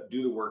got to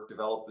do the work,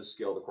 develop the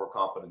skill, the core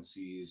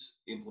competencies,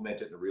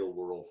 implement it in the real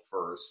world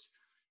first.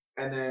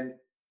 And then,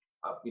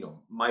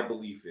 my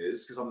belief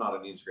is, because I'm not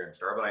an Instagram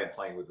star, but I am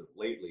playing with it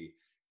lately,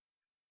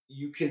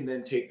 you can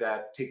then take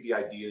the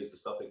ideas, the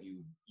stuff that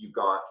you've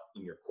got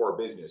in your core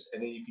business,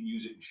 and then you can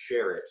use it and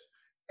share it.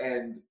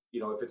 And,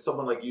 if it's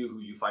someone like you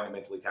who you find it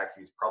mentally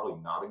taxing, it's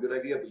probably not a good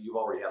idea, but you've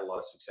already had a lot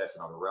of success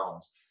in other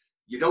realms.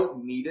 You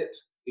don't need it.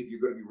 If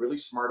you're going to be really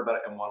smart about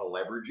it and want to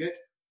leverage it,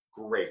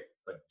 great.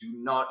 But do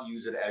not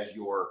use it as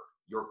your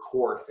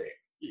core thing.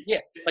 Yeah,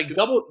 like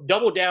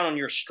double down on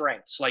your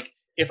strengths. Like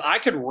if I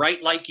could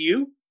write like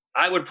you,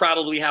 I would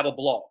probably have a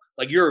blog.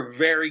 Like you're a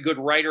very good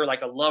writer.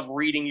 Like I love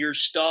reading your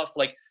stuff.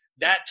 Like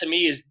that to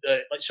me is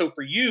so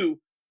for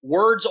you,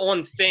 words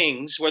on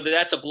things, whether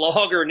that's a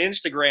blog or an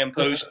Instagram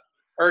post,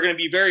 are going to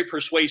be very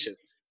persuasive.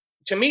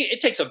 To me, it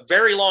takes a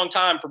very long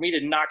time for me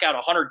to knock out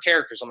 100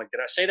 characters. I'm like,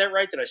 did I say that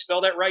right? Did I spell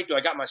that right? Do I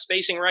got my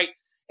spacing right?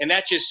 And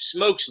that just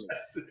smokes me.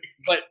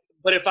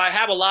 But if I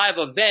have a live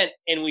event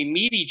and we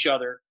meet each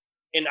other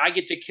and I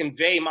get to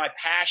convey my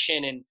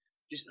passion and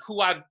just who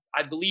I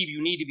believe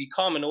you need to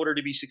become in order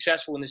to be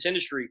successful in this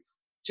industry,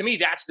 to me,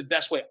 that's the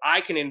best way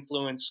I can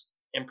influence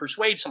and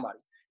persuade somebody.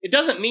 It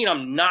doesn't mean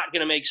I'm not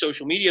going to make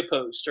social media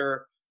posts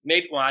or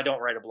maybe, well, I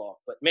don't write a blog,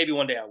 but maybe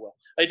one day I will.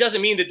 It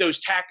doesn't mean that those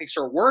tactics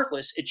are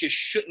worthless. It just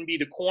shouldn't be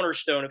the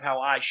cornerstone of how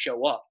I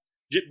show up.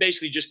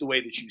 Basically just the way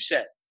that you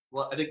said.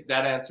 Well, I think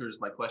that answers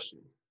my question.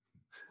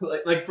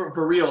 like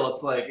for real,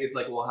 it's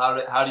like, well,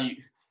 how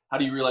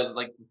do you realize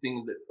like the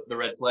things that the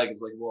red flag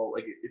is like, well,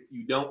 like if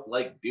you don't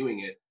like doing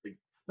it, like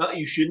not that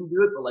you shouldn't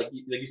do it, but like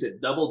you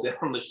said, double down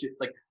on the shit.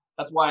 Like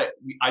that's why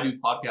I do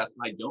podcasts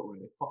and I don't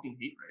write. I fucking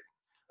hate writing.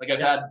 Like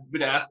I've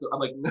been asked, I'm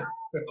like, no.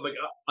 I'm like,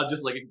 I'll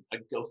just like I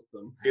ghost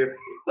them.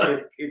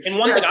 And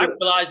one thing I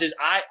realized is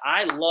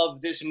I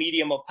love this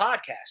medium of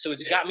podcast. So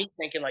it's got me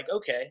thinking like,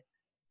 okay,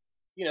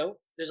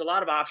 there's a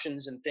lot of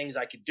options and things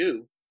I could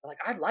do. Like,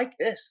 I like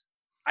this.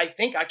 I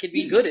think I could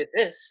be good at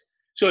this.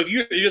 So if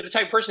you're the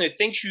type of person that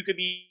thinks you could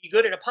be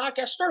good at a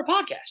podcast, start a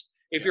podcast.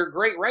 If you're a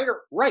great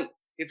writer, write.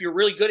 If you're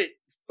really good at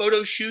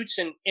photo shoots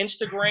and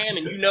Instagram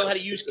and you know how to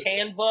use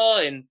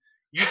Canva and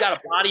you got a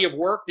body of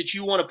work that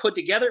you want to put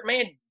together,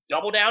 man,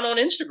 double down on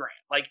Instagram.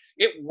 Like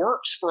it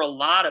works for a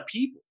lot of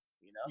people,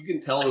 You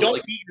can tell.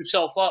 Don't beat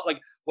yourself up. Like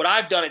what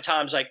I've done at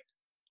times, like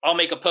I'll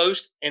make a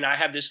post and I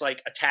have this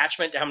like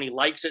attachment to how many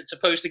likes it's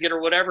supposed to get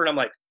or whatever. And I'm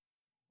like,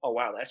 oh,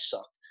 wow, that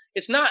sucked.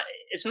 It's not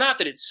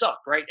that it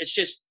sucked, right? It's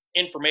just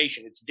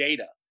information. It's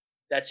data.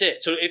 That's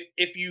it. So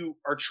if you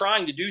are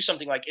trying to do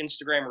something like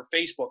Instagram or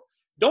Facebook,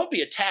 don't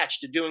be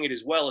attached to doing it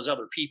as well as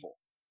other people.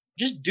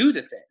 Just do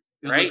the thing,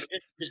 right? Like,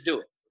 just do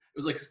it. It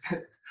was like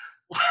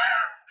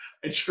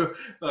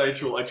I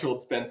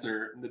trolled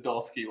Spencer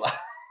Nadolski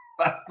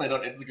last night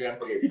on Instagram.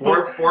 Okay,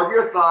 form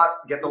your thought.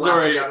 Get the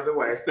laughing out of the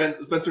way.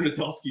 Spencer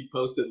Nadolski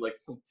posted like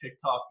some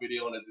TikTok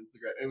video on his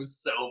Instagram. It was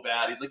so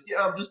bad. He's like,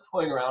 "Yeah, I'm just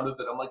toying around with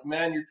it." I'm like,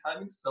 "Man, your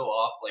timing's so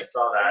off." Like, I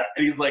saw that,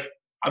 and he's like,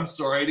 "I'm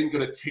sorry, I didn't go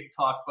to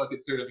TikTok fucking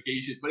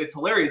certification," but it's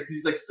hilarious because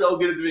he's like so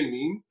good at doing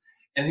memes.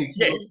 And he's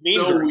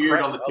so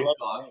weird on the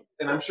TikTok,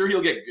 and I'm sure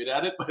he'll get good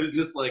at it. But it's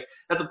just like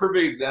that's a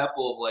perfect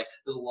example of like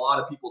there's a lot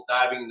of people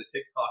diving into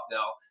TikTok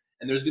now,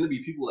 and there's gonna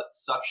be people that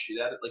suck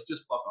shit at it. Like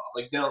just fuck off,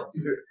 like don't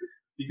do it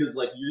because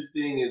like your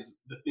thing is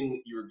the thing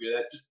that you were good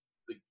at. Just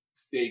like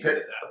stay good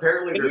at that.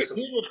 Apparently, here's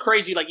what's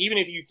crazy. Like even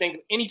if you think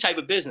of any type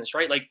of business,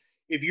 right? Like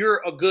if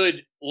you're a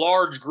good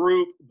large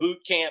group boot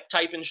camp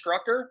type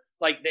instructor,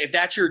 like if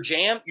that's your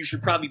jam, you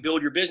should probably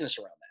build your business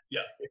around that. Yeah.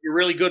 If you're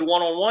really good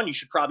one-on-one, you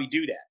should probably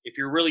do that. If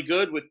you're really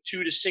good with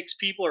 2 to 6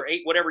 people or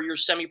 8, whatever your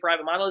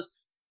semi-private model is,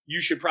 you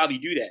should probably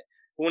do that.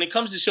 But when it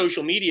comes to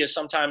social media,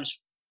 sometimes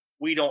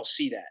we don't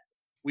see that.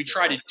 We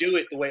try to do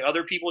it the way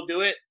other people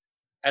do it,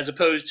 as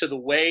opposed to the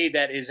way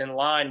that is in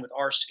line with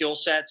our skill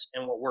sets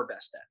and what we're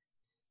best at.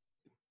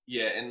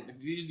 Yeah, and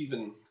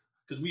even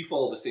because we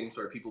follow the same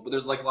sort of people, but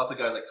there's like lots of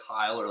guys like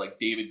Kyle or like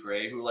David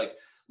Gray who like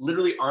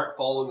literally aren't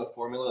following a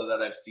formula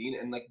that I've seen,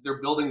 and like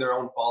they're building their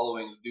own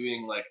followings,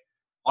 doing like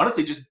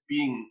honestly just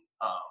being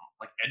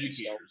like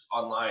educators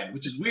online,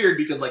 which is weird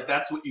because like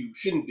that's what you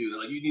shouldn't do.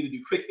 Like you need to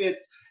do quick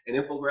hits and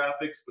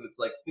infographics, but it's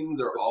like things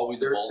are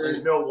always evolving.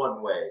 There's no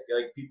one way.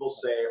 Like people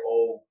say,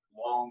 oh,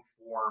 long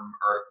form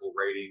article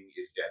writing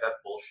is dead. That's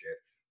bullshit.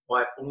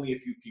 But only a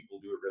few people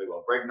do it really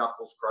well. Greg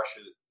Knuckles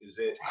is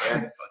it,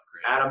 and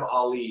Adam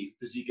Ali,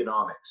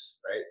 Physiconomics,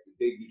 right? The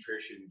big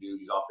nutrition dude.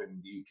 He's often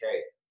in the UK.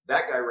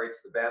 That guy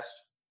writes the best,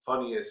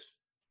 funniest,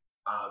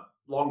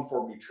 long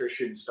form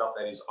nutrition stuff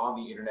that is on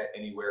the internet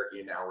anywhere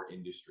in our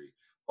industry.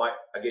 But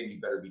again,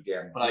 you better be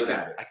damn good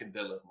at it. I can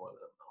deadlift more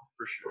than him though,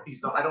 for sure.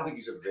 He's not. I don't think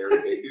he's a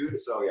very big dude.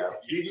 So yeah,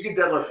 you can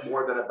deadlift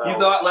more than about. He's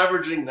not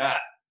leveraging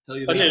that. Tell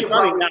you but there's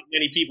probably not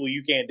many people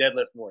you can't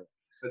deadlift more.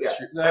 That's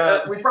true.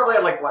 We probably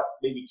had like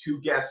maybe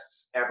 2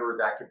 guests ever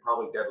that could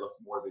probably deadlift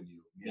more than you.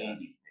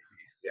 Maybe.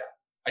 Yeah.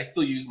 I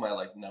still use my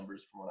like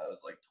numbers from when I was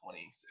like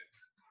 26.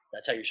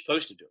 That's how you're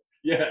supposed to do it.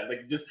 Yeah,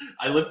 like just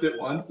I lift it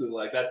once and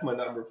like that's my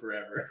number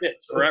forever.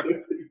 Forever.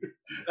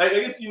 I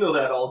guess you know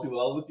that all too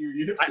well with your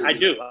hips. I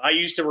do. I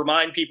used to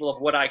remind people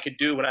of what I could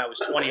do when I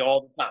was 20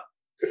 all the time.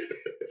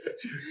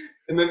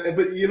 And then,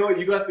 but you know what?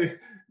 You got the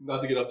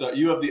not to get off that.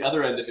 You have the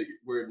other end of it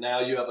where now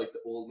you have like the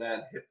old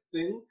man hip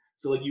thing.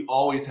 So like you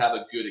always have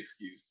a good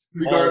excuse,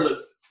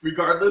 regardless.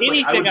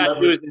 Anything like, I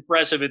do is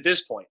impressive at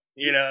this point.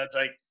 You know, it's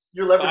like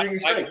you're leveraging your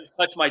I strengths.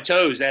 can touch my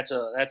toes. That's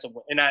a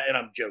and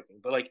I'm joking,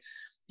 but like,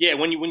 yeah,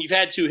 when you've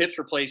had 2 hips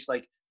replaced,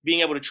 like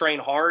being able to train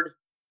hard,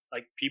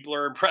 like people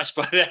are impressed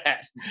by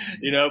that,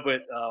 you know.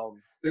 But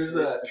there's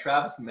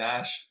Travis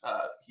Mash.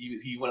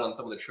 He went on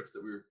some of the trips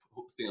that we were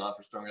hosting on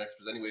for Stronger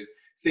Extras. Anyways,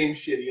 same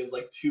shit. He has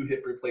like 2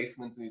 hip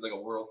replacements, and he's like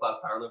a world class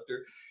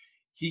powerlifter.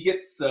 He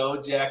gets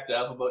so jacked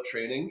up about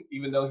training,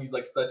 even though he's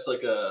like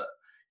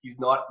he's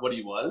not what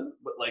he was,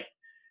 but like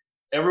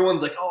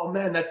everyone's like, oh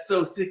man, that's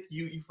so sick.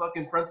 You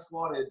fucking front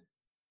squatted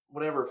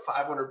whatever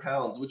 500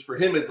 pounds, which for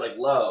him is like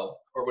low,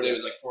 or whatever,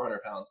 like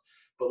 400 pounds.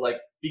 But like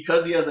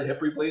because he has a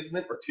hip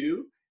replacement or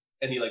 2,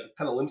 and he like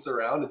kind of limps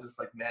around, it's just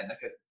like, man, that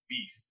guy's a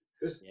beast.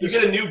 You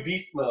get a new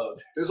beast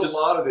mode. There's a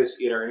lot of this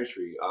in our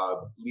industry.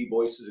 Lee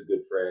Boyce is a good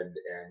friend,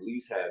 and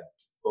Lee's had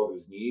both of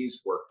his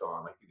knees worked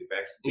on. Like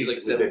he's like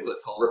 7 foot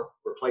tall.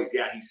 Replaced.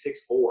 Yeah, he's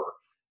 6'4",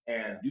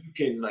 and dude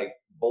can like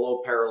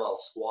below parallel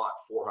squat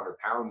 400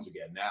 pounds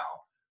again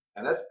now,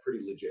 and that's pretty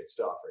legit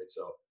stuff, right?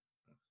 So,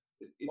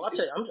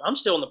 I'm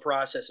still in the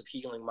process of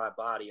healing my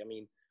body. I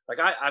mean, like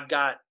I've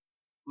got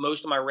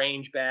most of my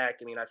range back.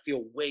 I mean, I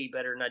feel way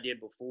better than I did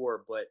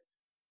before, but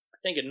I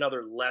think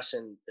another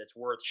lesson that's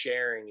worth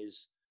sharing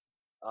is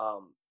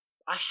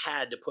I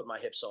had to put my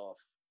hips off,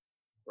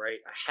 right?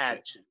 I had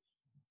to.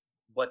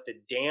 But the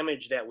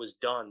damage that was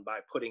done by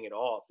putting it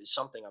off is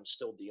something I'm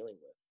still dealing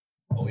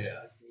with. Oh,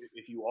 yeah.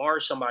 If you are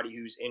somebody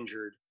who's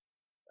injured,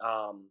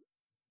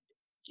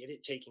 get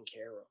it taken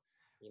care of.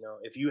 You know,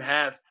 if you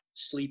have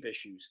sleep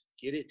issues,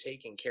 get it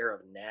taken care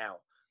of now.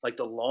 Like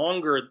the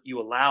longer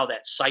you allow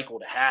that cycle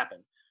to happen,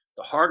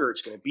 the harder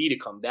it's going to be to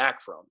come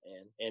back from.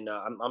 And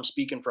I'm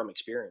speaking from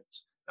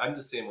experience. I'm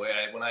the same way.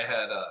 When I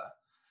had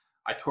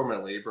I tore my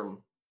labrum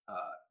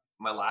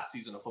my last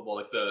season of football,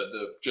 like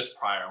the just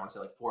prior, I want to say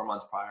like 4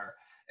 months prior,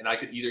 and I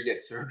could either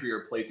get surgery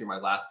or play through my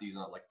last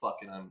season. I'm like,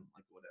 fucking, I'm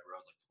like whatever. I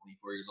was like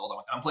 24 years old.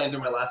 I'm playing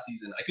through my last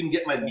season. I couldn't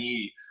get my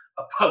knee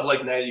above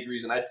like 90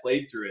 degrees, and I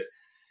played through it,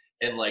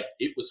 and like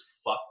it was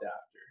fucked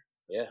after.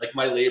 Yeah. Like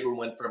my labrum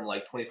went from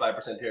like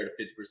 25% tear to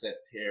 50%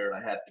 tear, and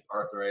I had like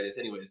arthritis.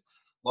 Anyways,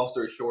 long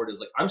story short is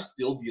like I'm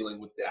still dealing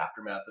with the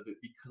aftermath of it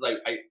because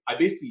I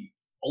basically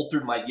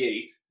altered my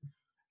gait.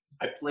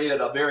 I played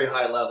at a very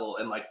high level,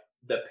 and like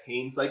the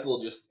pain cycle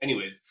just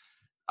anyways,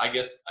 I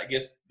guess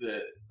the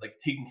like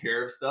taking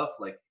care of stuff,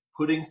 like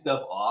putting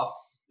stuff off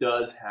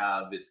does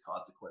have its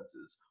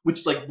consequences,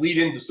 which like bleed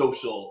into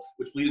social,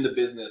 which bleed into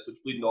business, which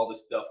bleed into all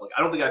this stuff. Like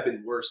I don't think I've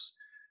been worse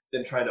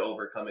than trying to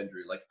overcome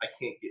injury. Like I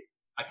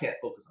can't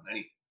focus on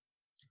anything.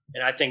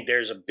 And I think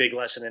there's a big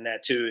lesson in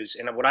that too is,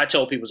 and what I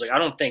tell people is like, I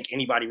don't think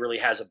anybody really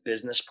has a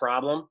business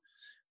problem.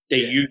 They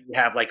usually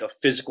have like a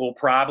physical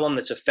problem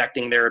that's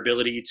affecting their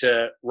ability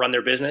to run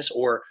their business,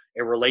 or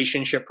a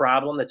relationship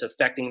problem that's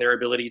affecting their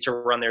ability to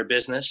run their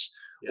business,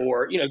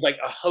 or, you know, like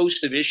a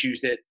host of issues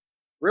that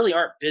really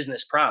aren't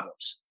business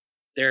problems.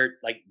 They're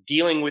like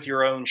dealing with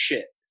your own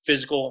shit,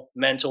 physical,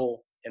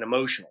 mental, and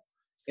emotional.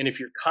 And if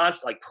you're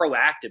constantly like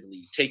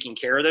proactively taking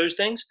care of those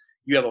things,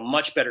 you have a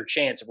much better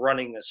chance of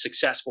running a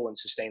successful and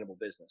sustainable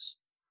business.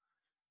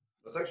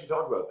 Let's actually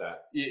talk about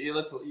that.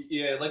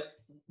 Like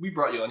we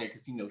brought you on here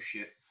because you know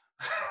shit.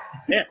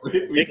 Yeah.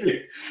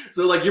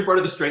 So like you're part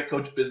of the Strength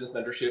Coach Business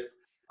Mentorship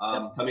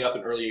coming up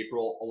in early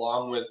April,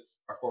 along with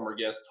our former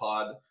guest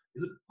Todd.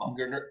 Is it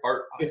Bumgardner?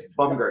 It's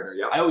Bumgardner.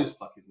 Yeah. I always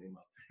fuck his name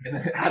up. And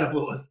then Adam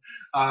Willis,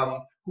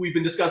 who we've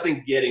been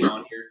discussing getting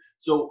on here.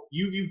 So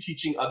you view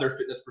teaching other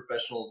fitness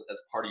professionals as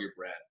part of your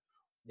brand.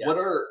 Yeah. What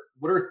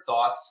are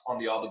thoughts on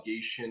the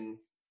obligation,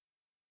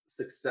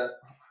 success?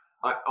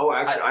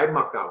 I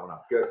mucked that one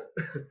up. Good.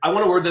 I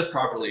want to word this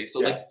properly, so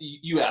like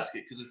you ask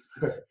it because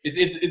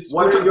it's.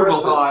 What are your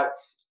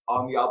thoughts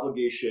on the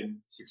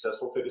obligation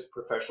successful fitness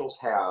professionals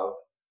have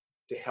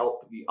to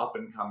help the up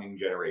and coming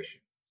generation?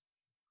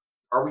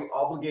 Are we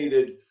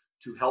obligated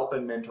to help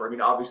and mentor? I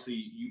mean, obviously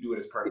you do it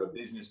as part of a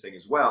business thing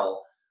as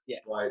well. Yeah.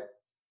 But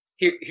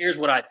Here's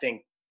what I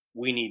think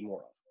we need more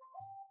of.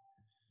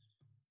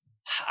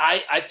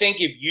 I think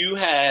if you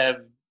have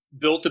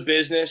built a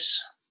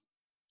business,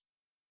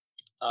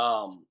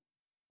 and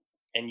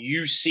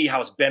you see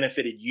how it's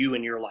benefited you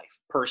in your life,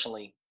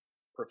 personally,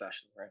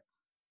 professionally, right?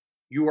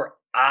 You are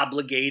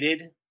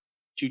obligated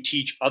to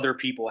teach other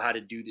people how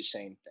to do the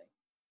same thing.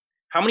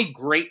 How many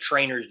great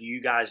trainers do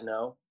you guys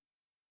know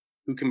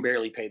who can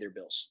barely pay their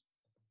bills?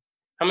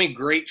 How many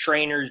great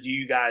trainers do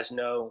you guys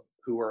know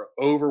who are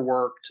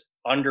overworked,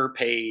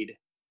 underpaid,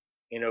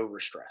 and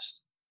overstressed?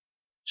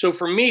 So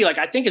for me, like,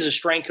 I think as a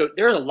strength coach,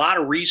 there's a lot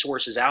of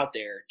resources out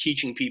there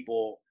teaching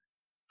people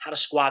how to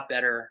squat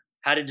better,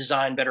 how to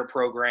design better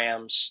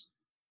programs,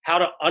 how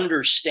to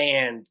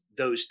understand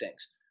those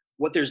things.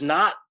 What there's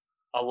not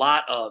a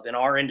lot of in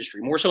our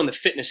industry, more so in the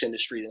fitness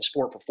industry than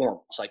sport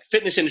performance. Like,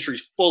 fitness industry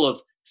is full of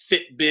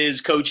fit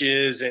biz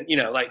coaches and,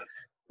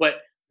 but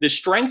the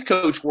strength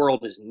coach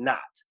world is not.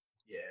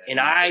 yeah,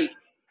 And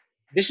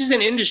this is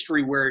an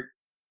industry where,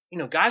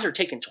 guys are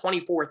taking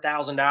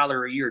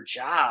 $24,000 a year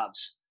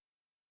jobs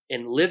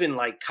and living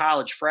like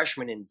college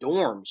freshmen in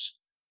dorms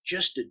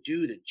just to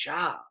do the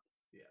job.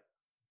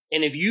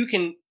 And if you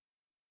can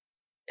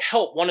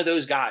help one of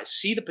those guys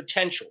see the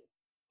potential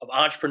of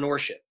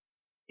entrepreneurship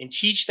and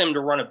teach them to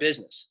run a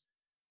business,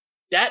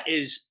 that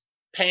is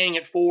paying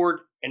it forward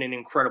in an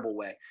incredible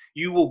way.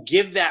 You will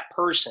give that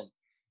person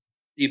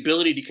the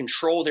ability to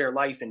control their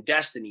life and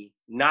destiny,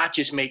 not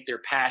just make their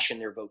passion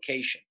their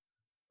vocation,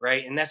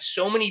 right? And that's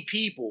so many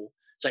people.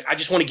 It's like, I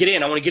just want to get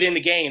in. I want to get in the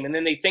game. And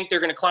then they think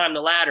they're going to climb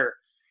the ladder.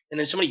 And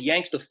then somebody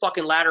yanks the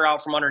fucking ladder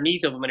out from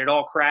underneath of them and it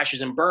all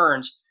crashes and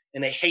burns.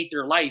 And they hate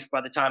their life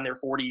by the time they're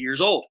 40 years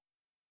old.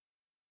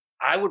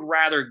 I would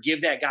rather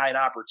give that guy an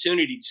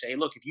opportunity to say,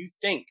 look, if you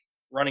think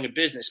running a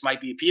business might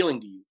be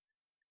appealing to you,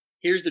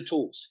 here's the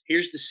tools,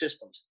 here's the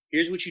systems,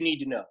 here's what you need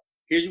to know,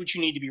 here's what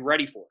you need to be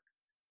ready for.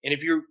 And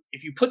if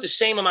you put the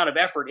same amount of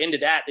effort into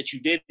that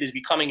you did as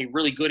becoming a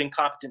really good and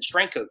competent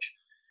strength coach,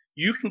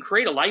 you can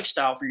create a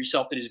lifestyle for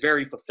yourself that is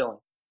very fulfilling.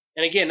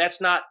 And again,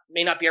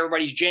 may not be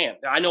everybody's jam.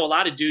 I know a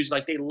lot of dudes,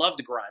 like, they love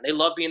the grind. They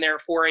love being there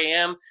at 4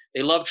 a.m.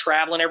 They love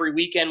traveling every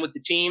weekend with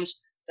the teams.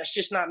 That's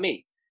just not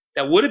me.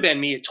 That would have been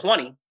me at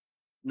 20,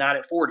 not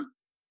at 40.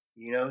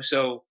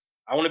 So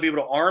I want to be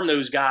able to arm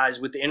those guys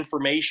with the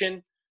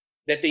information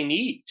that they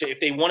need to,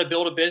 if they want to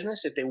build a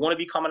business, if they want to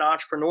become an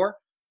entrepreneur,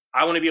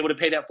 I want to be able to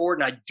pay that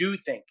forward. And I do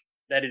think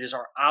that it is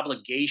our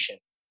obligation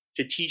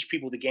to teach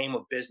people the game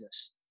of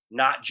business,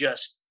 not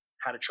just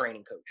how to train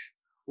and coach.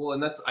 Well,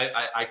 and that's,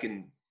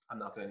 I'm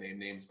not going to name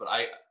names, but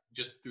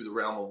just through the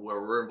realm of where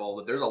we're involved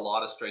with, there's a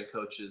lot of strength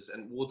coaches,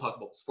 and we'll talk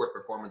about the sport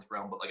performance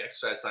realm, but like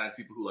exercise science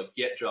people who like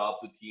get jobs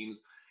with teams,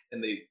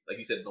 and they, like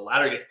you said, the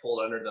ladder gets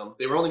pulled under them.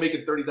 They were only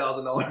making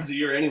 $30,000 a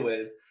year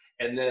anyways,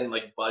 and then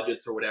like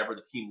budgets or whatever,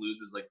 the team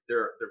loses, like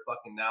they're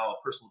fucking now a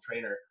personal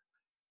trainer,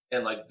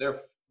 and like they're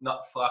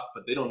not fucked,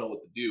 but they don't know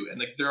what to do, and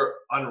like they're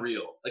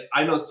unreal. Like,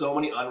 I know so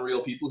many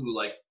unreal people who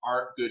like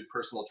aren't good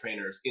personal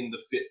trainers in the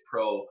fit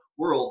pro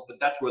world, but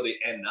that's where they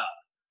end up,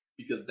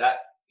 because that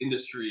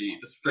industry,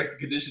 the strength and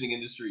conditioning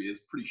industry, is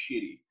pretty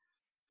shitty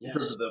in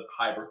terms of the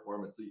high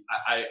performance.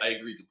 I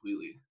agree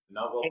completely.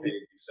 Not well paid.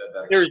 You said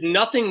that. There's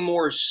nothing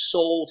more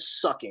soul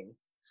sucking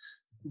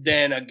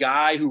than a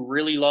guy who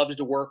really loves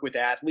to work with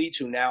athletes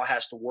who now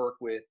has to work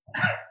with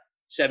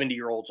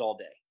 70-year-olds all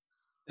day.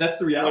 That's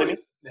the reality.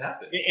 It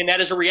happens. And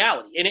that is a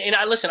reality. And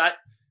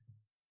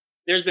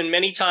there's been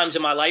many times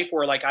in my life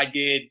where, like, I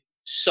did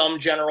some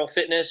general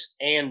fitness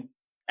and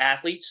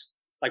athletes.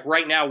 Like,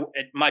 right now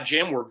at my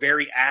gym, we're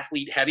very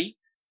athlete heavy,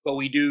 but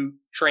we do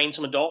train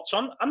some adults. So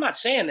I'm not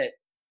saying that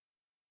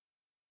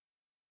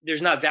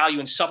there's not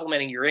value in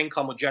supplementing your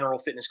income with general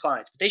fitness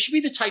clients, but they should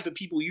be the type of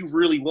people you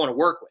really want to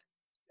work with,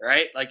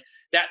 right? Like,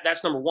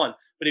 that's number one.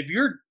 But if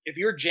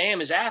your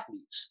jam is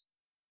athletes,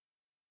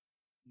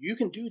 you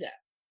can do that.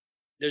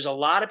 There's a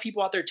lot of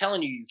people out there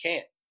telling you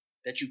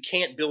that you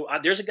can't build.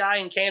 There's a guy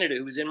in Canada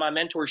who was in my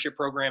mentorship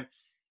program,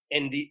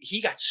 and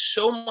he got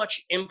so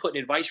much input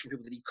and advice from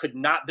people that he could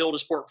not build a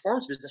sport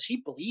performance business. He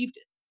believed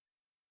it.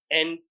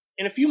 And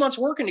in a few months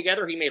working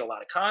together, he made a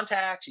lot of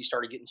contacts. He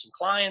started getting some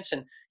clients,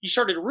 and he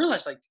started to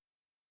realize, like,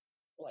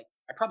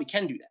 I probably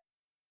can do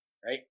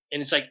that, right?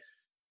 And it's like,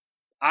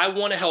 I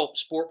want to help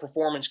sport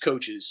performance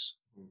coaches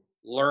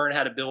learn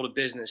how to build a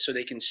business so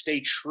they can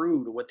stay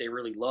true to what they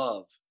really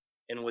love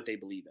and what they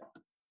believe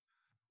in.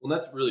 Well,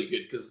 that's really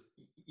good, because,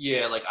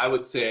 yeah, like, I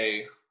would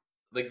say,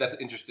 like, that's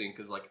interesting,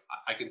 because, like,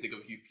 I can think of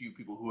a few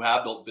people who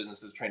have built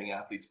businesses training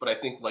athletes, but I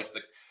think, like,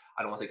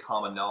 I don't want to say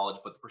common knowledge,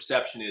 but the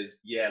perception is,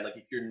 yeah, like,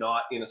 if you're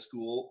not in a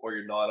school or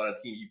you're not on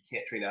a team, you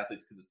can't train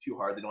athletes because it's too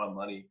hard. They don't have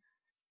money.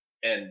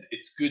 And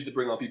it's good to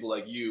bring on people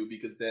like you,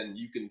 because then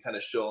you can kind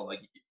of show them, like,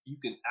 you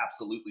can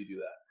absolutely do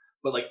that.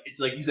 But, like, it's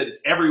like you said,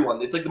 it's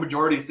everyone. It's like the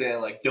majority saying,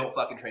 like, don't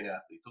fucking train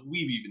athletes. So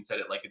we've even said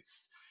it, like,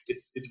 it's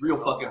real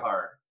fucking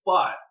hard.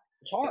 But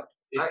it's hard.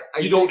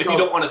 If you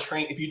don't want to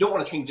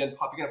train Gen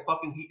Pop, you're gonna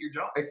fucking hate your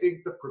job. I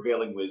think the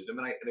prevailing wisdom,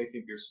 and I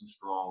think there's some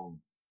strong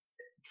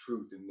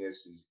truth in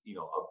this, is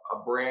a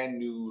brand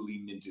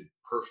newly minted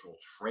personal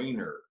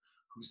trainer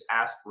whose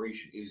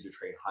aspiration is to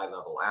train high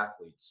level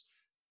athletes.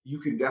 You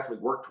can definitely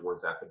work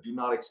towards that, but do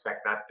not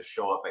expect that to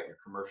show up at your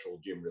commercial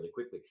gym really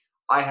quickly.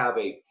 I have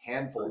a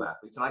handful of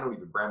athletes, and I don't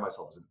even brand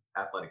myself as an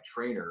athletic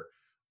trainer.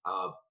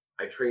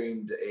 I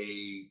trained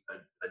a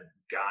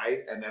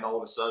guy, and then all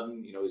of a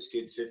sudden, his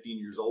kid's 15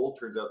 years old.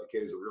 Turns out the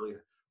kid is a really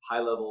high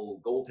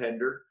level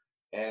goaltender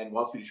and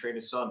wants me to train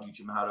his son, teach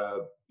him how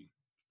to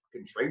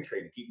strength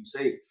train to keep him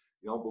safe.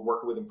 Been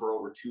working with him for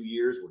over 2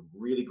 years. We're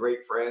really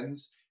great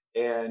friends,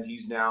 and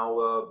he's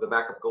now the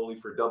backup goalie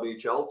for a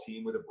WHL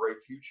team with a bright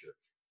future.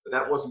 But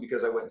that wasn't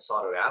because I went and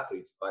sought out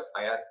athletes, but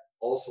I had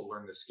also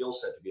learned the skill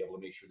set to be able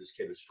to make sure this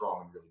kid is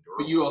strong and really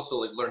durable. But you also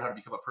learn how to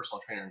become a personal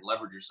trainer and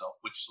leverage yourself,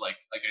 which I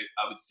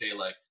would say,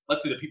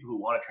 let's say the people who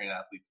want to train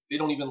athletes, they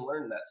don't even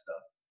learn that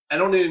stuff. I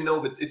don't even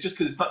know if it's just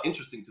because it's not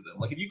interesting to them.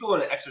 Like if you go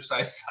on an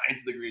exercise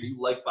science degree and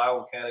you like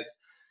biomechanics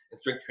and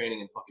strength training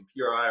and fucking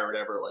PRI or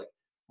whatever,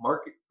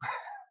 market.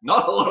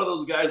 Not a lot of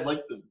those guys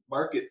like to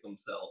market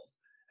themselves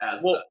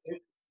as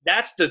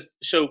such.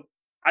 So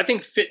I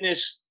think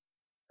fitness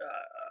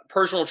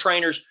personal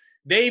trainers,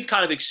 they've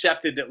kind of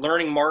accepted that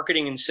learning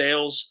marketing and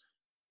sales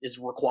is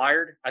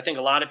required. I think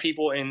a lot of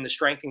people in the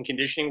strength and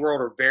conditioning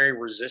world are very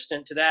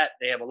resistant to that.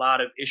 They have a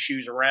lot of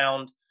issues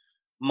around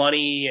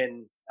money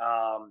and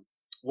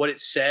what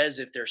it says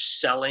if they're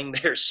selling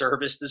their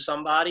service to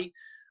somebody.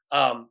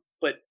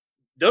 But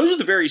those are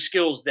the very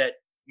skills that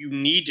you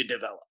need to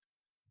develop.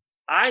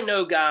 I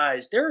know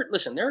guys, there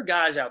are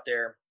guys out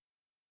there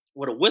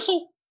with a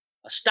whistle,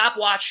 a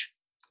stopwatch,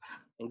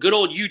 and good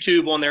old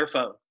YouTube on their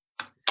phone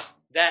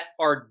that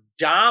are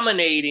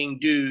dominating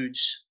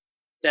dudes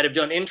that have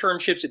done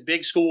internships at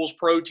big schools,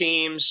 pro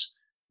teams,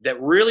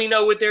 that really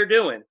know what they're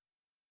doing.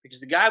 Because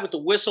the guy with the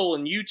whistle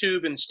and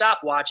YouTube and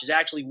stopwatch is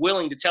actually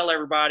willing to tell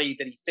everybody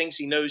that he thinks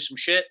he knows some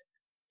shit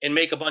and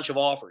make a bunch of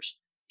offers.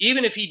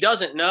 Even if he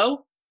doesn't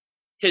know,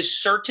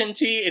 his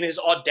certainty and his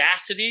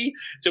audacity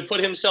to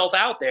put himself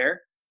out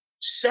there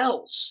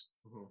sells.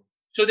 Mm-hmm.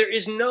 So there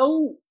is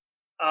no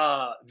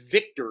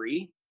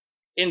victory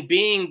in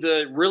being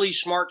the really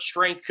smart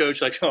strength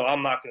coach.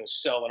 I'm not going to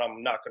sell and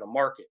I'm not going to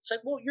market. It's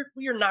well,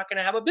 you're not going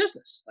to have a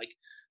business.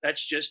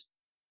 That's just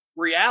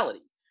reality.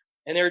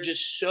 And there are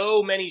just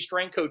so many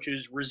strength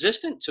coaches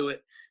resistant to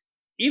it.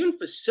 Even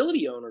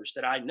facility owners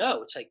that I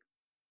know, it's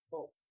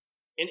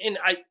and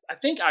I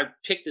think I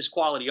picked this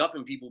quality up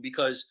in people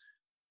because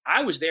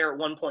I was there at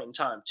one point in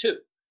time too.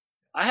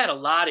 I had a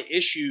lot of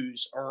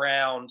issues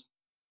around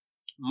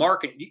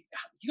marketing.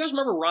 You guys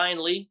remember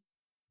Ryan Lee?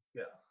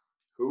 Yeah.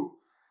 Who?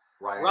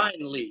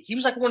 Ryan Lee. He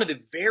was one of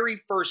the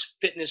very first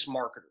fitness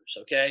marketers,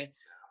 okay?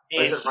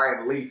 I said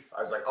Ryan Leaf.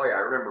 I was oh yeah, I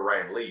remember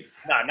Ryan Leaf.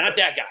 No, not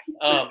that guy.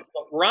 But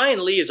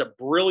Ryan Lee is a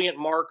brilliant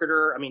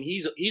marketer. I mean,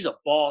 he's a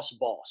boss.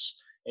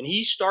 And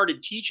he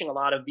started teaching a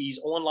lot of these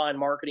online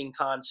marketing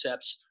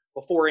concepts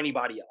before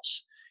anybody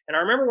else. And I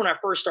remember when I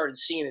first started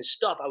seeing his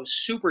stuff, I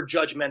was super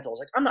judgmental. I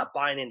was I'm not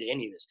buying into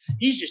any of this.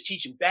 He's just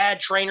teaching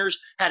bad trainers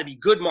how to be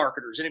good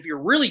marketers. And if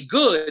you're really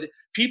good,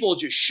 people will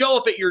just show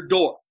up at your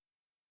door.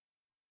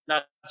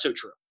 Not so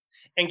true.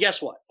 And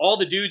guess what? All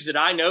the dudes that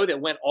I know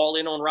that went all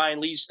in on Ryan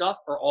Lee's stuff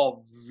are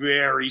all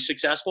very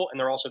successful, and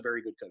they're also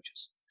very good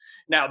coaches.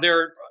 Now, there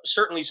are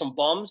certainly some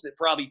bums that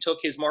probably took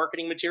his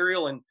marketing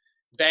material and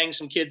banged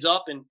some kids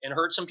up and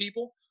hurt some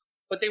people,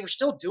 but they were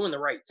still doing the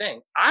right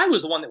thing. I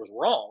was the one that was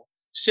wrong,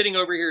 sitting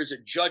over here as a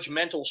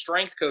judgmental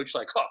strength coach,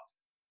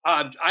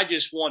 I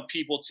just want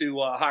people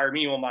to hire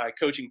me on my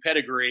coaching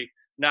pedigree,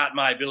 not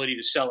my ability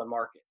to sell and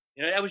market.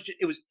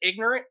 It was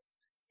ignorant,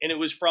 and it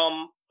was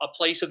from a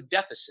place of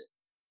deficit.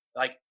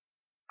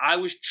 I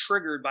was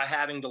triggered by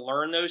having to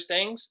learn those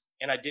things,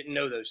 and I didn't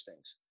know those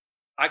things.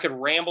 I could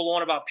ramble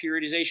on about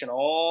periodization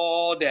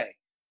all day,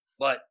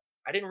 but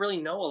I didn't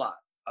really know a lot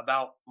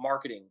about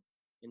marketing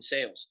and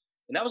sales.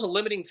 And that was a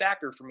limiting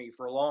factor for me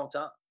for a long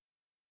time.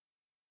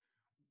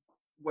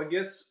 Well, I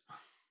guess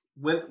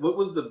what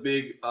was the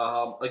big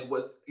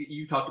what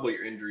you talked about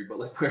your injury,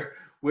 but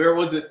where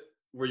was it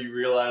where you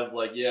realized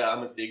yeah,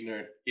 I'm an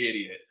ignorant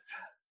idiot?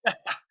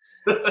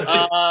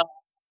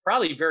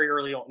 Probably very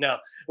early on. No,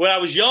 when I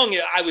was young,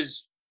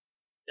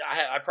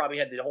 I probably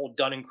had the whole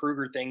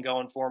Dunning-Kruger thing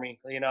going for me.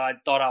 I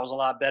thought I was a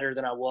lot better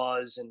than I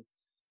was, and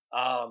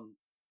I'll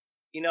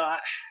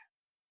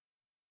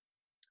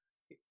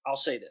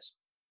say this: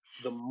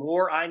 the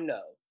more I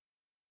know,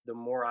 the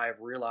more I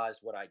have realized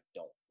what I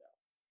don't know.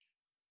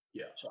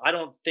 Yeah. So I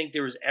don't think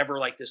there was ever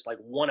this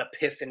one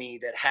epiphany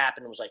that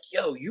happened and was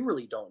yo, you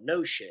really don't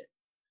know shit.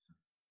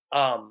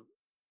 I'll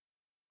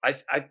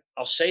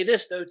say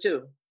this though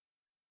too.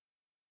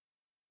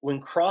 When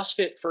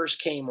CrossFit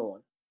first came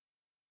on,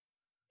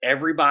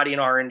 everybody in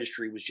our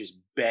industry was just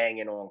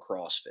banging on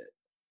CrossFit.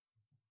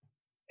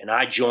 And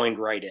I joined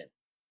right in.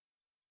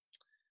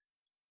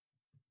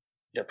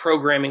 The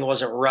programming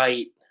wasn't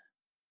right.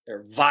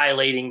 They're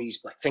violating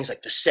these things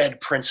like the SAID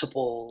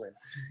principle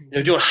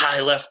and doing high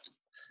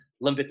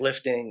Olympic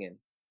lifting, and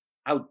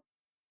I would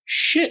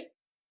shit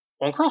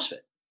on CrossFit.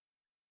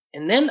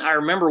 And then I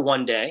remember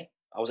one day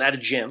I was at a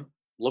gym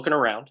looking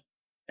around,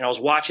 and I was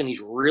watching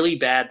these really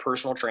bad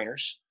personal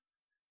trainers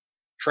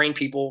train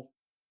people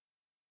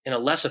in a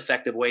less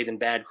effective way than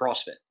bad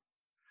CrossFit.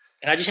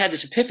 And I just had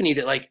this epiphany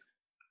that, like,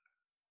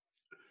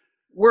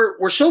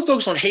 we're so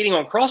focused on hating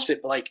on CrossFit,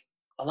 but like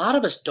a lot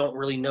of us don't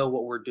really know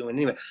what we're doing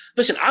anyway.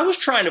 Listen, I was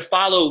trying to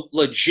follow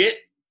legit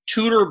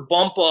tutor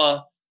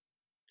bumpa,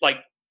 like,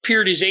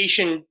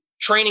 periodization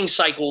training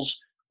cycles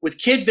with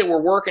kids that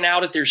were working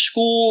out at their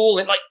school,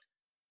 and like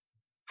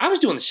I was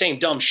doing the same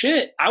dumb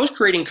shit. I was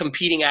creating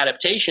competing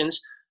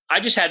adaptations. I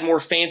just had more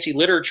fancy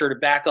literature to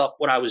back up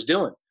what I was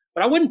doing,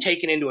 but I wasn't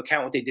taking into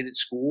account what they did at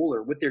school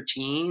or with their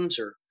teams.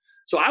 Or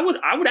so I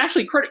would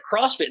actually credit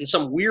CrossFit in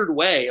some weird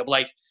way of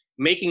like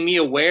making me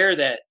aware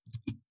that,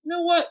 you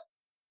know what,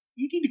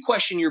 you need to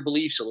question your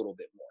beliefs a little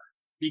bit more,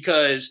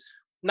 because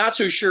I'm not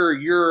so sure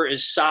you're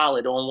as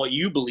solid on what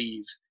you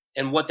believe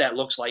and what that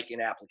looks like in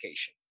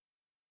application.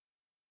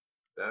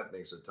 That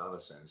makes a ton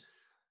of sense.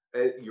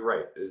 You're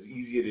right. As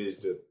easy it is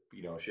to,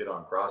 shit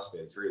on CrossFit,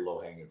 it's very low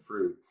hanging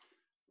fruit.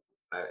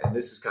 And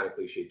this is kind of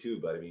cliche too,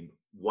 but I mean,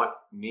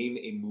 name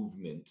a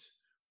movement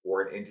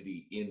or an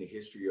entity in the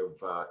history of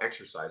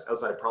exercise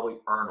outside of probably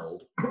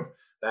Arnold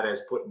that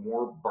has put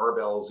more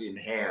barbells in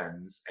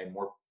hands and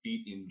more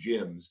feet in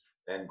gyms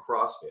than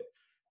CrossFit.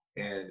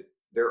 And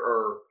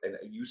and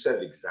you said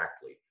it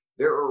exactly,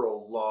 there are a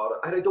lot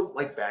and I don't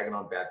like bagging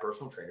on bad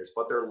personal trainers,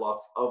 but there are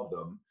lots of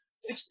them.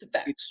 It's the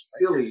facts. It's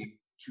silly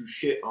to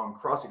shit on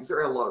CrossFit because there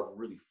are a lot of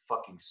really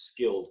fucking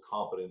skilled,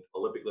 competent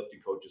Olympic lifting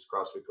coaches,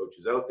 CrossFit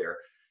coaches out there,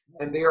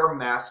 and they are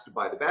masked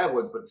by the bad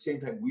ones. But at the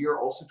same time, we are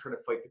also trying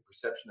to fight the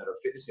perception that our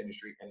fitness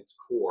industry and its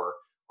core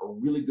are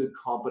really good,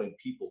 competent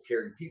people,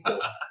 caring people,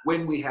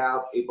 when we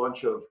have a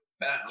bunch of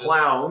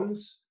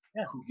clowns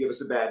who give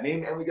us a bad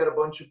name, and we got a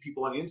bunch of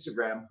people on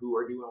Instagram who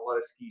are doing a lot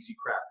of skeezy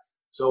crap.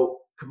 So,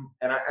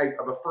 and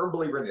I'm a firm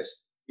believer in this.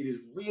 It is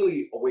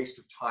really a waste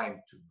of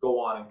time to go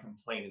on and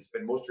complain and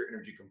spend most of your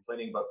energy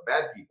complaining about the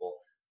bad people.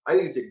 I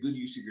think it's a good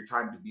use of your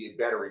time to be a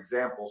better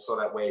example. So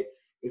that way,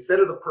 instead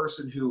of the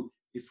person who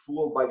is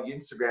fooled by the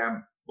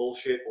Instagram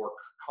bullshit or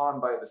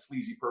conned by the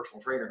sleazy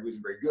personal trainer who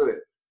isn't very good,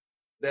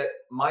 that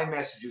my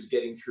message is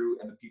getting through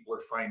and the people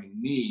are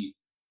finding me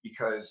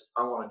because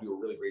I want to do a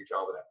really great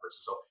job with that person.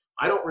 So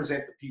I don't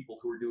resent the people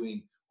who are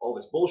doing all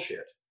this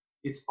bullshit.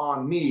 It's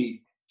on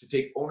me to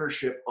take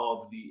ownership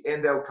of the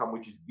end outcome,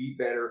 which is be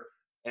better.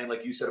 And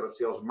like you said about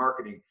sales and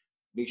marketing,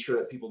 make sure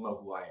that people know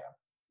who I am.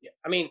 Yeah.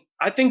 I mean,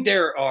 I think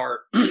there are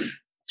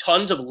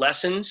tons of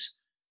lessons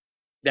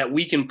that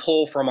we can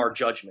pull from our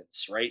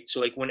judgments, right?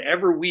 So like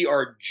whenever we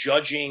are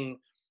judging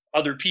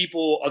other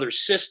people, other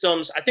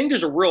systems, I think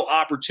there's a real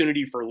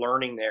opportunity for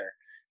learning there.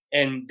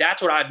 And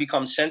that's what I've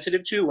become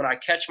sensitive to. When I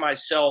catch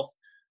myself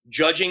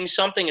judging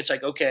something, it's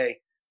like, okay,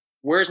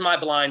 where's my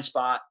blind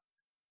spot?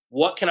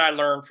 What can I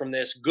learn from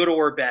this, good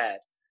or bad?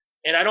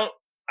 And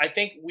I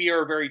think we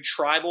are a very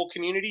tribal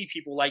community.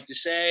 People like to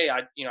say,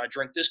 I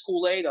drink this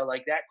Kool-Aid, I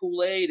like that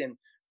Kool-Aid, and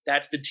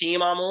that's the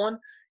team I'm on.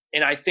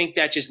 And I think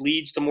that just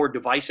leads to more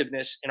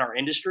divisiveness in our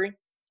industry,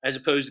 as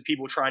opposed to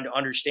people trying to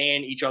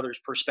understand each other's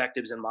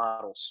perspectives and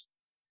models.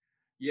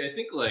 Yeah, I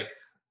think like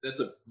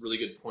that's a really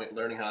good point.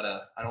 Learning how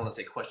to, I don't want to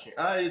say question,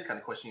 it is kind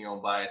of questioning your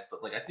own bias,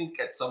 but like I think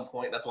at some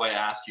point, that's why I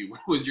asked you,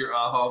 what was your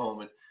aha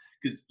moment?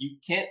 Because you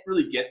can't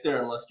really get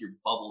there unless your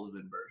bubbles have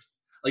been burst.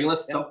 Like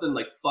unless something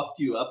like fucked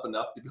you up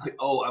enough to be like,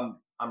 oh,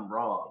 I'm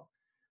wrong.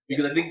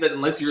 Because I think that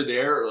unless you're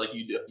there, or like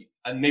you do,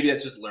 and maybe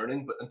that's just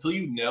learning, but until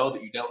you know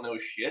that you don't know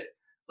shit,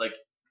 like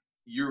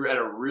you're at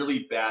a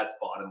really bad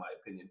spot, in my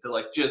opinion, to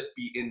like just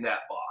be in that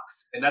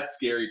box. And that's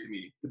scary to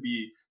me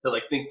to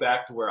like think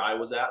back to where I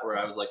was at, where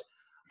I was like,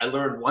 I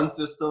learned one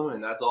system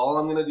and that's all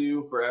I'm gonna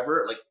do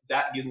forever. Like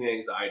that gives me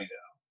anxiety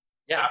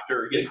now. Yeah.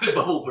 After getting my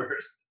bubble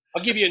burst.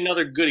 I'll give you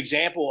another good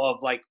example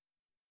of like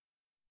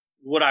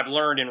what I've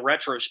learned in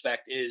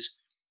retrospect is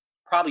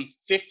probably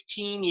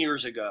 15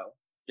 years ago,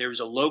 there was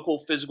a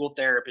local physical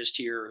therapist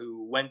here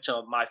who went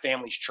to my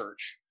family's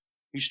church,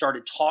 who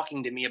started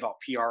talking to me about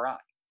PRI.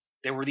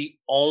 They were the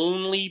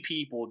only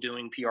people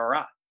doing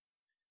PRI.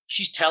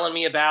 She's telling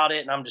me about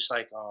it, and I'm just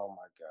like, oh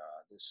my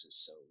God, this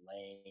is so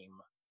lame.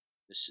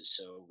 This is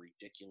so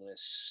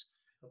ridiculous.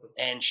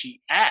 And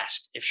she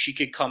asked if she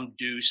could come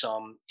do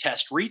some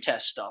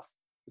retest stuff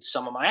with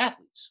some of my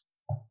athletes.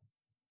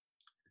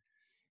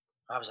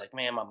 I was like,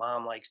 man, my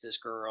mom likes this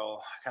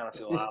girl. I kind of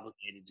feel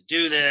obligated to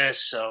do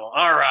this. So,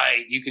 all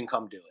right, you can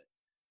come do it.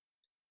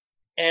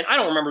 And I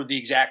don't remember the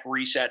exact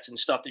resets and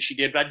stuff that she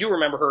did, but I do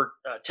remember her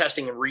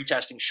testing and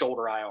retesting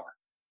shoulder IR.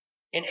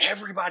 And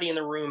everybody in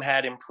the room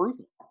had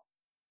improvement.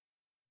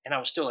 And I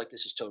was still like,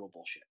 this is total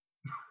bullshit.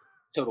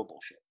 Total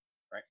bullshit,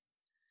 right?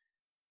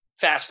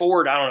 Fast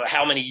forward, I don't know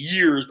how many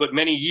years, but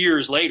many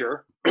years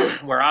later,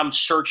 where I'm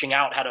searching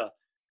out how to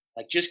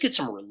like just get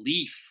some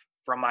relief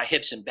from my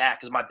hips and back,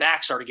 because my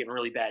back started getting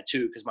really bad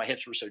too, because my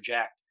hips were so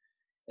jacked.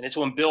 And it's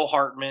when Bill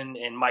Hartman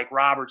and Mike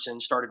Robertson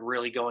started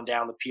really going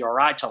down the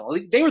PRI tunnel.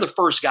 They were the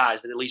first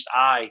guys that at least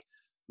I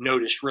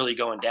noticed really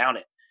going down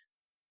it.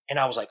 And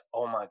I was like,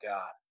 oh my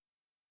God,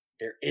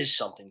 there is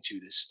something to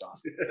this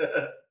stuff.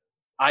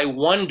 I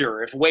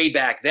wonder if way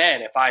back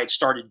then, if I had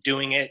started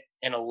doing it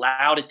and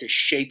allowed it to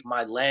shape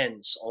my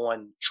lens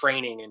on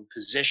training and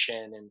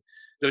position and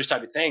those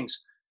type of things,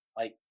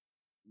 like,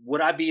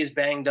 would I be as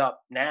banged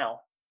up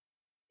now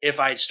if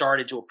I had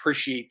started to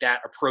appreciate that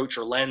approach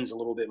or lens a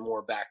little bit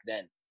more back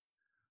then?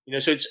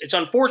 So it's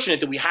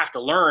unfortunate that we have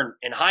to learn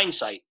in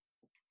hindsight,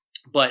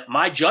 but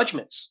my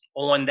judgments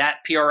on that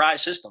PRI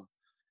system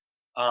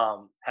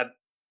have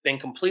been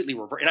completely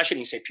reversed. And I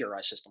shouldn't even say PRI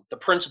system, the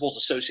principles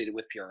associated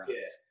with PRI,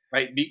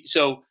 right?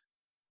 So,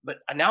 but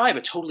now I have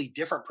a totally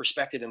different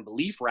perspective and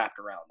belief wrapped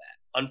around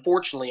that.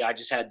 Unfortunately, I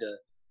just had to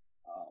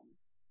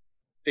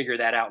figure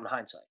that out in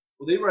hindsight.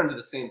 Well, they run into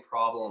the same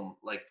problem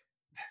like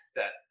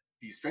that.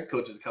 These strength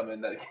coaches come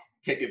in that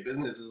can't get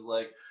businesses,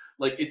 like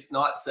it's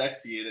not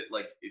sexy, and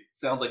it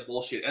sounds like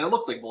bullshit, and it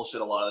looks like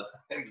bullshit a lot of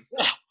the times.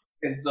 Yeah.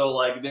 And so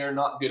like they're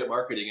not good at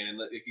marketing, and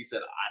like you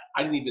said,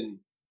 I didn't even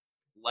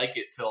like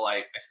it till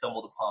I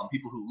stumbled upon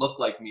people who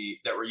looked like me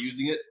that were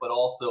using it, but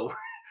also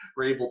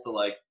were able to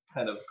like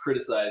kind of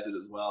criticize it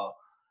as well.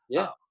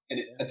 Yeah.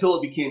 Until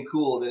it became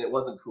cool, then it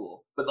wasn't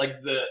cool. But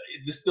like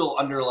the still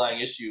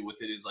underlying issue with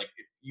it is like,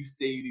 if you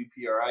say you do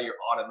PRI, you're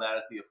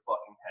automatically a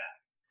fucking hack.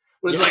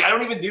 But it's like, I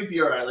don't even do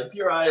PRI. Like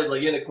PRI is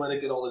like in a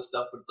clinic and all this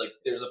stuff, but it's like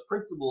there's a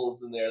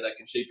principles in there that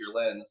can shape your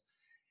lens.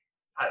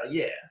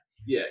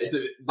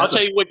 I'll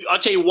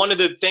tell you one of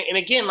the things. And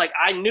again, like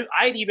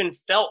I'd even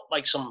felt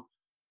like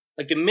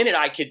like the minute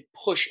I could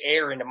push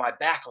air into my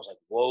back, I was like,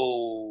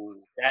 whoa,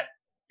 that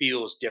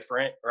feels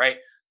different, right?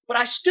 But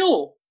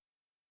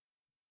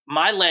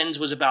my lens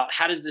was about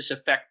how does this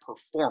affect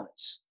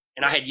performance?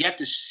 And I had yet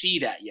to see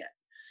that yet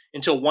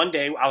until one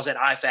day I was at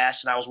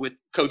IFAST and I was with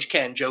Coach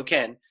Ken, Joe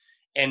Ken,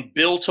 and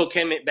Bill took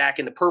him back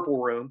in the purple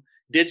room,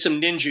 did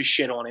some ninja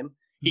shit on him.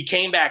 He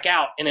came back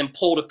out and then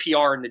pulled a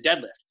PR in the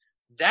deadlift.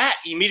 That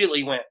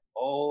immediately went,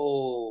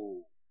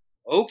 oh,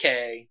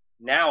 okay,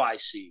 now I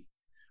see.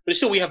 But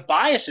still, we have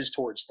biases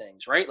towards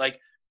things, right? Like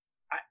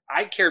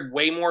I cared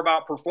way more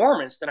about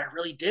performance than I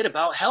really did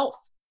about health,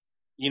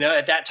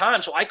 at that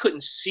time. So I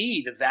couldn't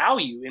see the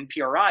value in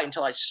PRI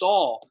until I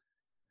saw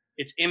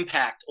its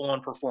impact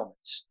on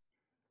performance.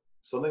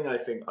 Something I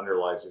think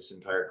underlies this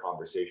entire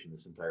conversation,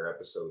 this entire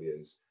episode,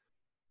 is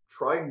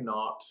try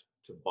not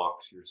to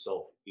box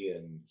yourself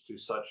in to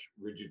such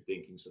rigid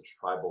thinking, such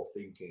tribal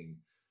thinking,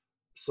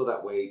 so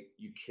that way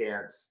you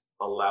can't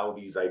allow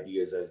these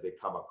ideas as they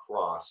come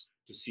across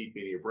to seep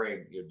into your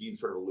brain. Dean's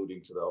sort of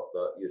alluding to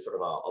the sort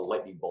of a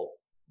lightning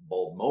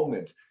bulb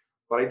moment,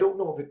 but I don't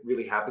know if it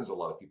really happens to a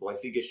lot of people. I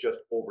think it's just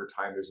over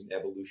time there's an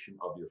evolution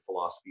of your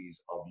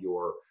philosophies, of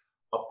your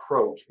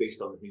approach based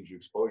on the things you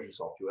expose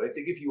yourself to. And I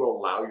think if you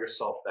allow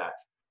yourself that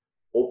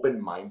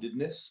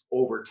open-mindedness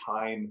over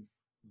time,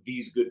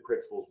 these good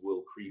principles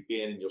will creep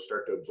in and you'll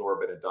start to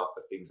absorb and adopt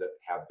the things that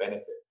have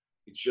benefit.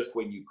 It's just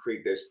when you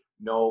create this,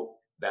 no,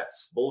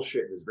 that's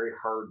bullshit, this very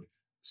hard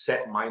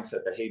set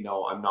mindset that, hey,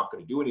 no, I'm not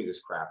going to do any of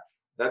this crap.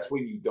 That's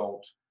when you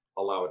don't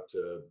allow it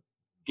to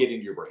get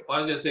into your brain. Well, I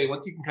was going to say,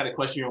 once you can kind of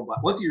question your own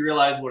body, once you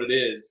realize what it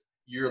is,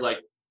 you're like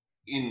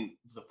in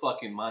the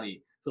fucking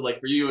money. So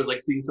like for you, it's like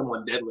seeing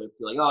someone deadlift,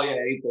 you're like, oh yeah,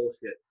 I hate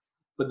bullshit.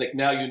 But like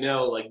now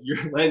like your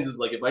lens is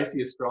like, if I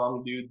see a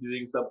strong dude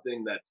doing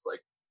something that's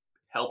like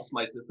helps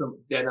my system,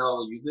 then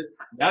I'll use it.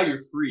 Now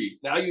you're free.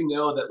 Now you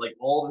know that like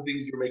all the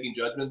things you're making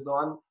judgments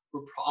on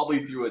were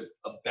probably through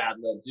a bad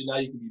lens. So now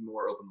you can be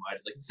more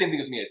open-minded. Like the same thing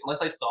with me.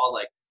 Unless I saw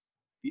like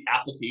the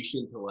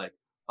application to like,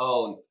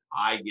 oh,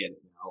 I get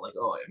it now. Like,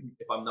 oh,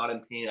 if I'm not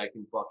in pain, I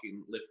can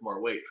fucking lift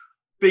more weight.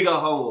 Big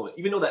aha moment.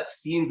 Even though that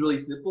seems really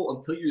simple,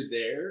 until you're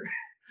there,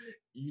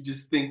 you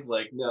just think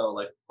like, no,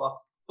 like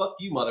fuck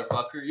you,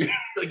 motherfucker. You're,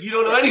 like, you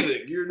don't know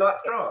anything. You're not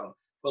strong.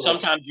 But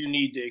sometimes you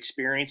need to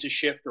experience a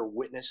shift or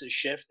witness a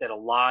shift that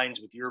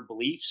aligns with your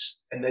beliefs,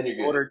 and then you're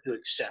in order to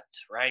accept,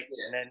 right?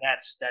 Yeah. And then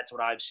that's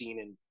what I've seen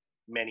in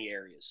many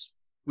areas.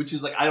 Which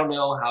is like, I don't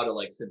know how to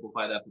like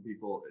simplify that for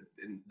people.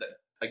 And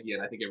that, again,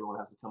 I think everyone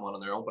has to come on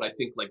their own. But I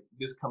think like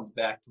this comes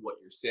back to what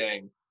you're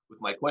saying with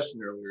my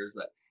question earlier, is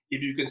that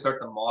if you can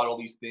start to model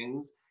these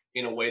things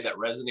in a way that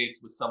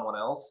resonates with someone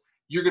else,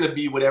 you're going to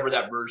be whatever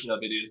that version of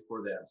it is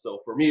for them.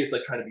 So for me, it's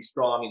like trying to be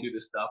strong and do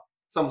this stuff.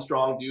 Some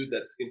strong dude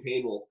that's in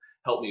pain will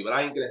help me, but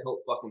I ain't going to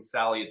help fucking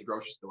Sally at the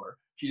grocery store.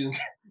 She doesn't,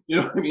 you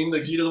know what I mean?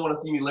 Like she doesn't want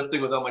to see me lifting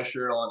without my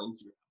shirt on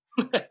Instagram.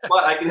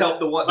 But I can help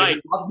the one.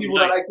 There's lots of people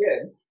that I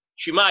can.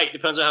 She might.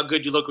 Depends on how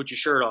good you look with your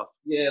shirt off.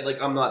 Yeah, like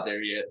I'm not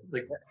there yet.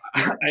 Like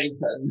I ain't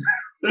done.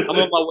 I'm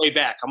on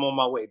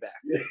my way back.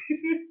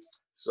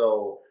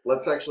 So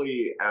let's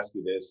actually ask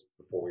you this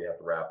before we have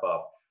to wrap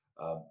up.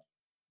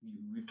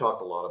 We've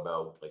talked a lot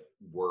about like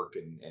work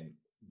and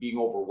being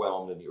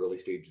overwhelmed in the early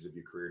stages of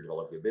your career,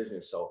 developing a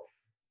business. So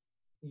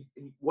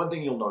one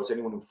thing you'll notice,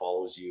 anyone who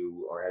follows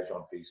you or has you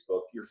on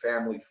Facebook, your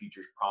family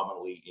features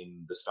prominently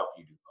in the stuff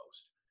you do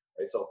post.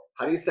 Right? So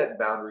how do you set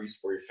boundaries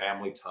for your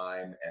family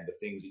time and the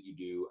things that you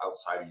do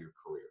outside of your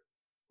career?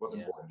 What's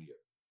important to you?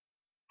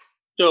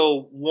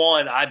 So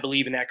one, I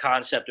believe in that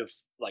concept of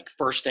like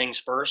first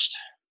things first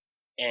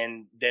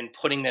and then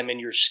putting them in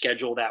your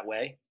schedule that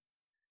way.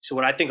 So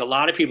what I think a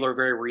lot of people are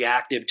very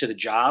reactive to the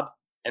job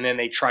and then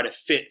they try to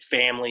fit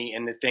family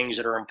and the things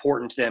that are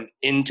important to them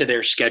into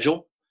their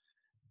schedule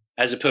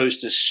as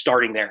opposed to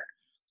starting there.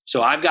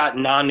 So I've got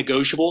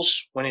non-negotiables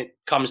when it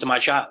comes to my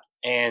child.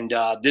 And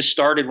this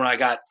started when I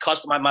got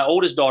custody. My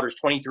oldest daughter is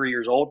 23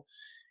 years old,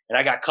 and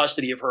I got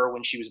custody of her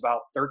when she was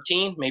about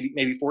 13,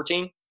 maybe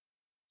 14.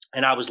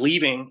 And I was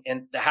leaving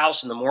in the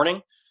house in the morning.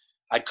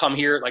 I'd come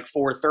here at like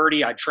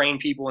 4:30. I'd train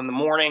people in the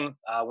morning.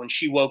 When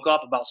she woke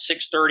up about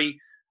 6:30,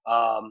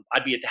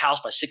 I'd be at the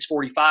house by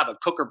 6:45. I'd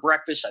cook her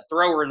breakfast. I'd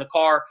throw her in the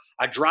car.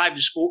 I'd drive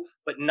to school.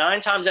 But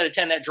 9 times out of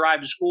 10, that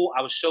drive to school,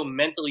 I was so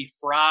mentally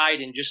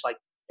fried and just like,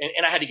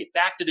 and I had to get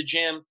back to the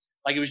gym.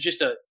 Like it was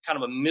just a kind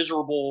of a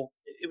miserable.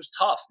 It was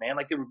tough, man.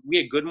 Like we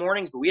had good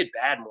mornings, but we had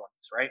bad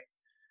mornings, right?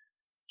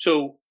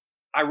 So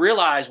I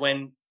realized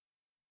when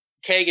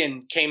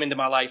Kagan came into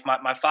my life,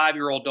 my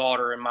 5-year-old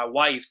daughter and my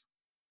wife,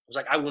 was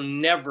like, I will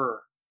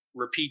never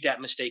repeat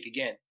that mistake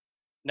again.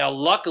 Now,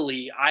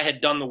 luckily, I had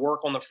done the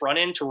work on the front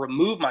end to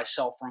remove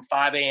myself from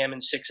 5 a.m.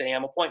 and 6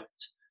 a.m.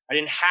 appointments. I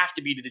didn't have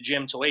to be to the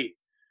gym till 8.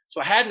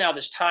 So I had now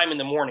this time in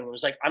the morning. It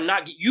was like,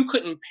 you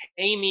couldn't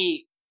pay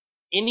me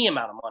any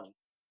amount of money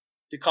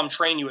to come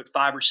train you at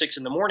 5 or 6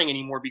 in the morning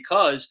anymore,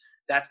 because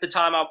that's the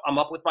time I'm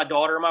up with my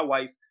daughter and my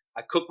wife.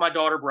 I cook my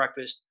daughter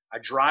breakfast. I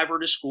drive her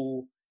to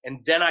school, and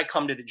then I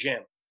come to the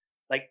gym.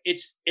 Like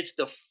it's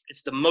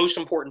the most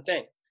important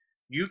thing.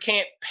 You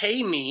can't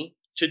pay me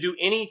to do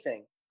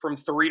anything from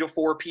 3 to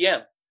 4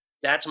 p.m.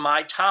 That's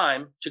my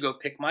time to go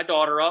pick my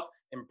daughter up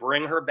and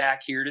bring her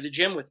back here to the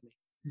gym with me.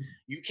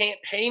 You can't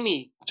pay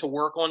me to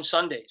work on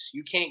Sundays.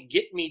 You can't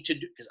get me to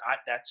do, because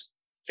that's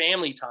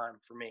family time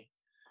for me.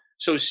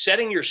 So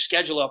setting your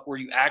schedule up where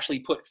you actually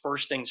put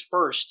first things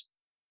first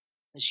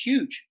is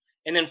huge.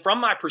 And then from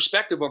my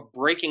perspective of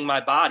breaking my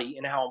body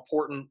and how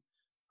important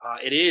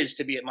it is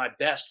to be at my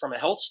best from a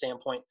health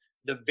standpoint,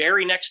 the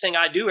very next thing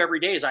I do every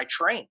day is I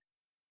train.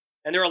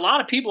 And there are a lot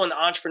of people in the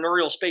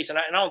entrepreneurial space, and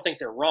I don't think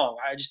they're wrong.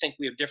 I just think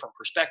we have different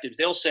perspectives.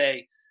 They'll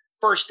say,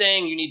 first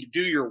thing, you need to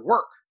do your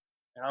work.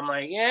 And I'm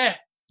like, yeah,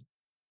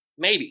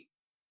 maybe.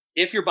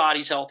 If your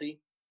body's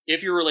healthy,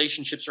 if your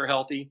relationships are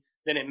healthy,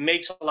 then it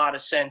makes a lot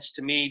of sense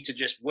to me to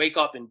just wake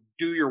up and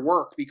do your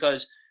work,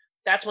 because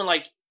that's when,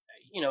 like,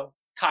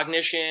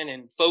 cognition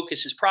and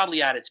focus is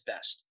probably at its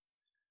best.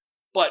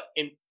 But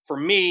for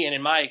me and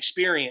in my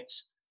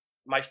experience,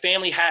 my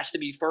family has to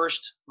be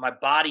first, my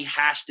body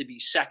has to be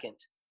second,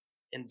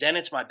 and then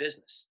it's my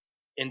business.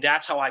 And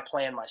that's how I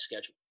plan my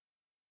schedule.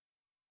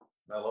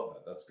 I love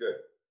that. That's good.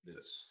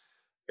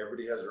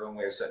 Everybody has their own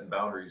way of setting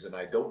boundaries, and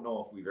I don't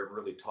know if we've ever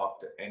really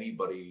talked to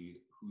anybody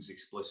who's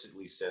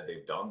explicitly said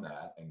they've done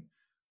that, and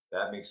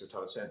that makes a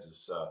ton of sense.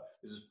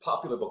 This is a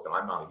popular book that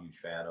I'm not a huge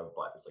fan of,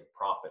 but it's like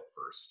Profit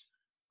First,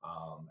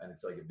 and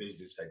it's like a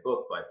business type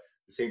book, but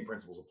the same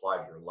principles apply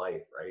to your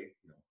life, right?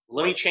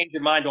 Let me change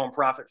your mind on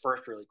Profit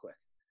First really quick.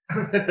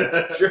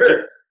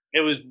 Sure.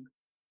 It was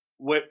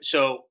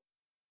so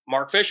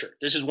Mark Fisher.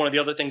 This is one of the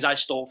other things I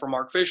stole from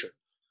Mark Fisher.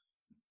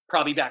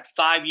 Probably back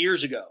 5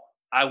 years ago,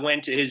 I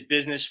went to his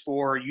Business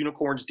for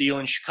Unicorns deal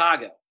in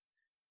Chicago,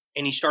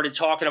 and he started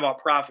talking about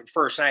Profit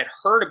First. And I had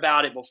heard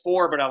about it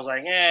before, but I was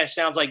like, it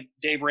sounds like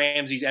Dave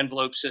Ramsey's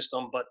envelope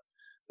system, but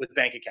with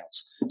bank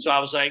accounts. So I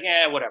was like,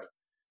 whatever.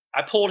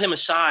 I pulled him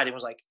aside and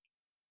was like,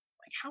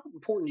 how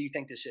important do you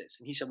think this is?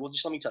 And he said, well,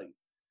 just let me tell you.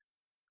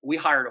 We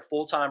hired a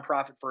full-time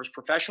Profit First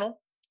professional.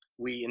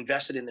 We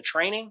invested in the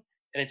training,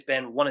 and it's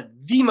been one of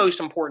the most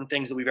important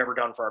things that we've ever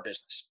done for our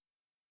business.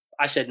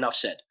 I said, enough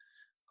said.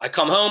 I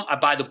come home, I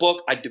buy the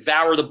book, I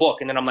devour the book,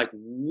 and then I'm like,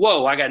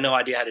 whoa, I got no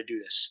idea how to do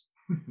this.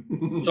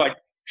 So I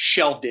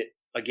shelved it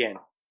again.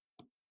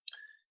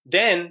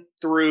 Then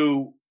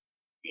through,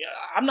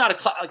 I'm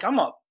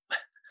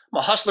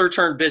a hustler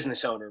turned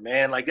business owner,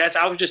 man.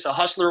 I was just a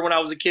hustler when I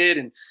was a kid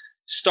and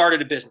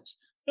started a business.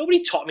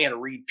 Nobody taught me how to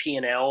read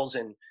P&Ls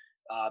and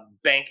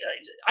bank.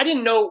 I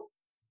didn't know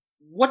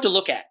what to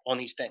look at on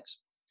these things.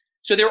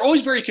 So they were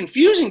always very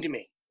confusing to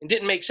me and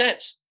didn't make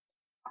sense.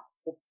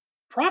 Well,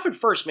 Profit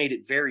First made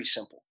it very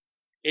simple.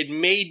 It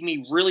made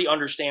me really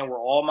understand where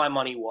all my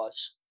money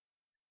was.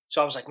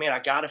 So I was like, man, I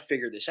got to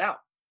figure this out.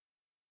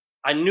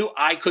 I knew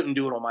I couldn't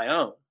do it on my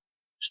own.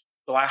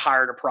 So I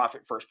hired a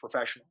Profit First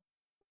professional.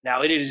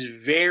 Now it is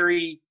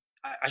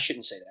I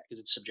shouldn't say that because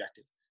it's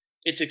subjective.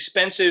 It's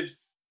expensive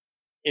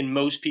in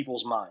most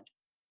people's mind.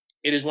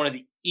 It is one of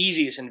the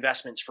easiest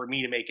investments for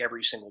me to make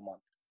every single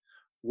month.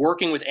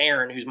 Working with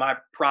Aaron, who's my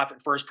Profit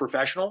First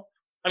professional,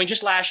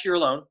 just last year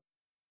alone,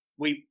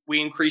 we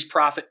increased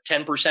profit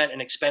 10%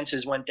 and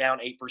expenses went down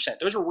 8%.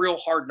 Those are real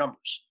hard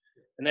numbers.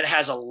 And that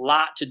has a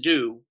lot to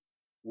do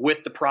with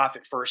the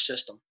Profit First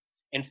system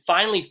and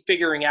finally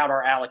figuring out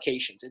our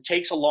allocations. It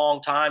takes a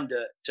long time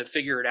to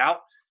figure it out.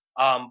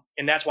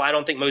 And that's why I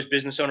don't think most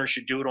business owners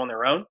should do it on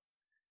their own.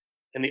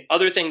 And the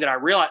other thing that I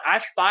realized,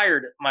 I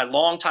fired my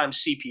longtime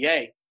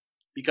CPA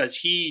because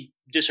he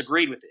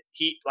disagreed with it.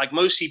 He, like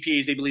most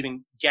CPAs, they believe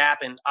in GAAP,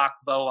 and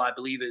ACBO, I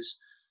believe, is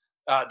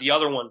the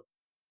other one.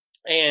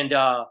 And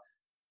I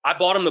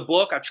bought him the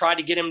book. I tried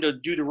to get him to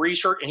do the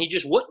research, and he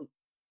just wouldn't.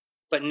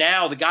 But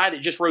now the guy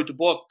that just wrote the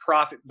book,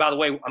 Profit, by the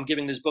way, I'm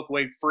giving this book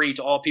away free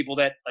to all people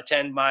that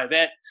attend my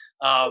event.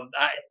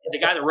 The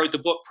guy that wrote the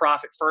book,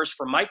 Profit First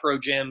for Micro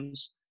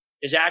Gyms,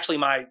 is actually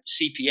my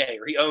CPA,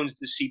 or he owns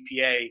the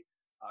CPA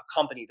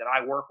company that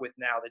I work with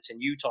now that's in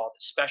Utah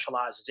that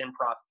specializes in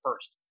Profit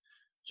First.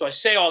 So I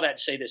say all that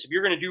to say this. If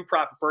you're going to do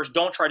Profit First,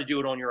 don't try to do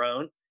it on your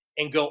own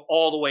and go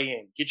all the way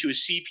in. Get you a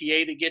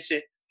CPA that gets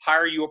it.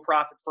 Hire you a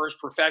Profit First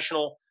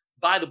professional.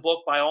 Buy the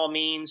book by all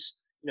means.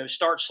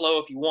 Start slow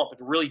if you want, but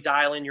to really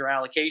dial in your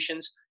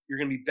allocations, you're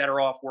going to be better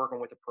off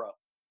working with a pro.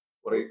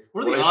 What are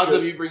the odds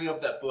of you bringing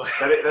up that book?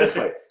 That's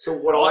right. So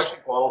what I'll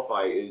actually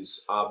qualify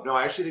is, no,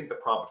 I actually think the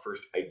Profit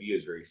First idea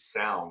is very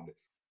sound.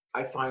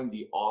 I find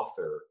the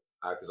author,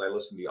 because I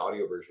listen to the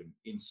audio version,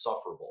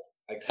 insufferable.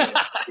 I can't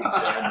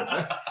stand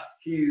him.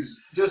 He's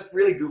just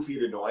really goofy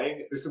and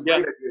annoying. There's some great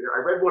ideas there.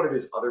 I read one of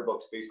his other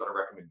books based on a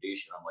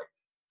recommendation. I'm like,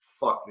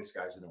 fuck, this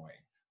guy's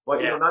annoying.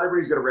 But not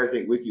everybody's going to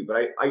resonate with you.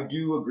 But I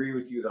do agree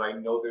with you that I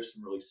know there's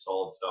some really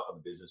solid stuff on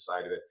the business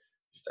side of it.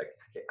 Just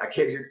I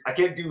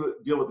can't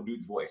deal with the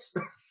dude's voice.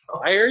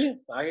 So, I hear you.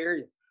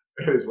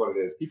 It is what it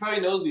is. He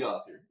probably knows the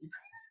author.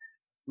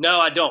 No,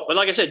 I don't. But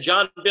like I said,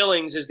 John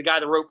Billings is the guy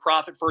that wrote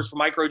Profit First for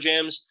Micro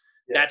Gyms.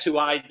 Yeah.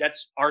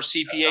 That's our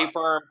CPA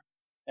firm.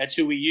 That's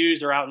who we use.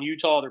 They're out in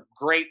Utah. They're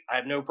great. I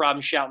have no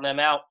problem shouting them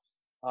out.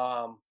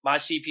 My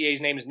CPA's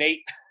name is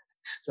Nate.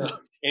 So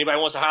anybody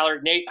wants to holler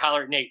at Nate.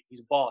 He's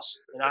a boss.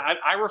 And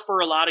I refer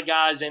a lot of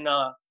guys in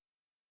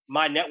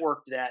my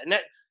network to that. And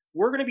that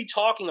we're going to be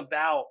talking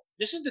about,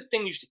 this is the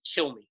thing that used to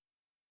kill me.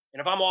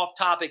 And if I'm off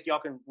topic, y'all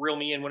can reel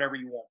me in whenever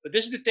you want. But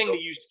this is the thing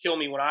that used to kill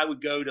me when I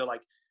would go to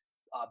like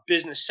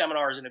business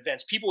seminars and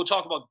events. People would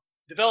talk about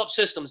develop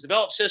systems.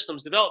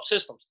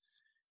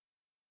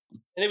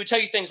 And they would tell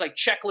you things like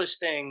checklist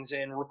things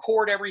and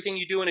record everything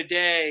you do in a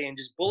day and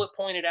just bullet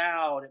point it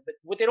out. But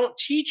what they don't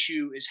teach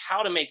you is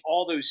how to make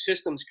all those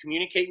systems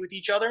communicate with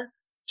each other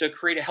to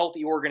create a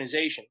healthy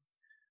organization.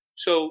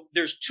 So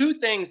there's two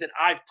things that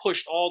I've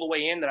pushed all the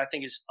way in that I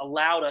think has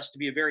allowed us to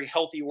be a very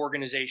healthy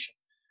organization.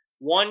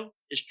 One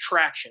is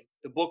Traction,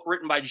 the book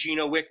written by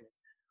Gino Wickman.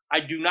 I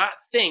do not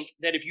think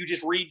that if you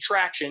just read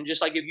Traction,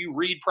 just like if you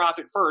read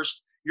Profit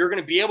First, you're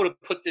going to be able to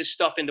put this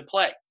stuff into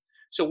play.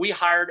 So we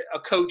hired a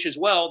coach as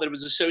well that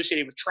was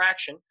associated with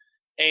Traction,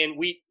 and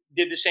we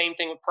did the same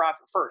thing with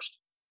Profit First.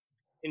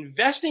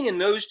 Investing in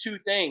those two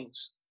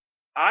things,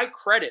 I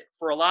credit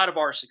for a lot of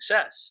our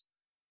success.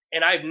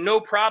 And I have no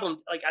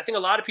problem. Like, I think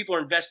a lot of people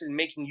are invested in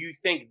making you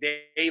think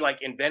they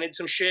like invented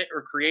some shit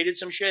or created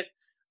some shit.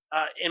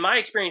 In my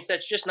experience,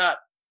 that's just not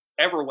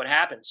ever what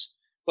happens.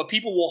 But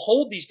people will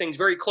hold these things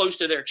very close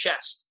to their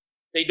chest.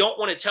 They don't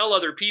want to tell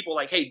other people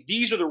like, hey,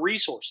 these are the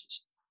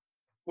resources.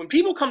 When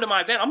people come to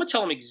my event, I'm going to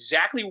tell them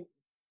exactly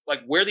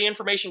like where the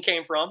information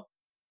came from,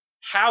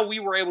 how we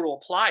were able to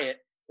apply it,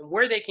 and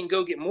where they can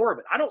go get more of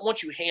it. I don't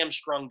want you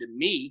hamstrung to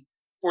me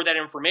for that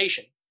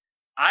information.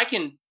 I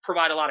can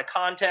provide a lot of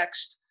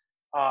context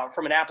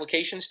from an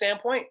application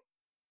standpoint,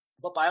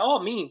 but by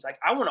all means, like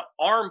I want to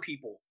arm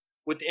people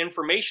with the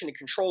information to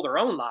control their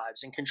own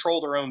lives and control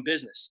their own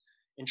business.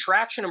 And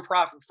Traction and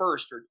Profit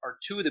First are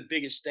two of the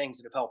biggest things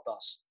that have helped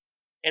us.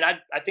 And I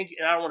think,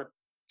 and I don't want to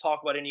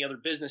talk about any other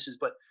businesses,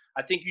 but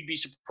I think you'd be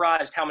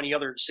surprised how many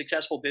other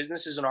successful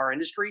businesses in our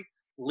industry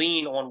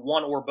lean on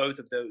one or both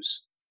of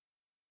those.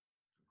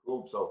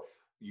 Cool. So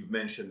you've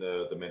mentioned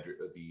the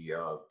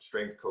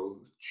strength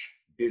coach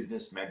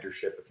business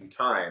mentorship a few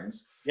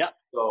times. Yeah.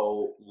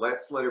 So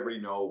let's let everybody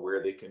know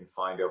where they can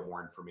find out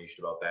more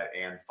information about that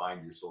and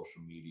find your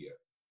social media.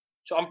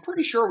 So I'm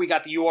pretty sure we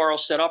got the URL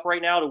set up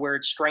right now to where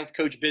it's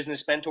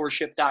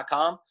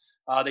strengthcoachbusinessmentorship.com.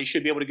 They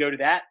should be able to go to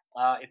that.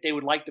 If they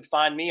would like to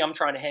find me, I'm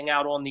trying to hang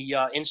out on the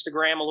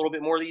Instagram a little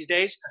bit more these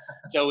days.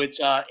 So it's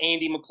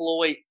Andy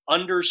McCloy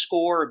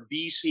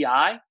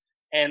 _BCI.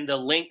 And the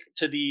link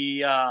to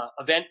the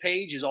event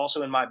page is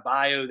also in my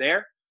bio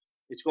there.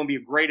 It's going to be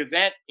a great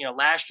event. You know,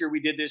 last year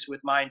we did this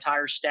with my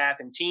entire staff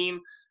and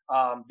team.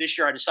 This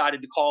year I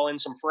decided to call in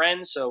some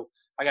friends. So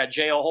I got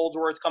J.L.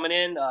 Holdsworth coming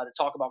in to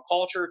talk about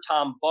culture,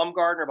 Tom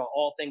Bumgardner about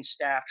all things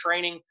staff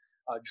training,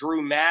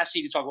 Drew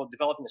Massey to talk about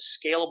developing a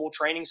scalable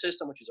training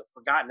system, which is a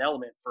forgotten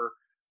element for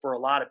a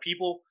lot of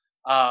people.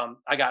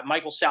 I got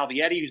Michael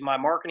Salvietti, who's my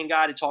marketing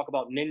guy, to talk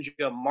about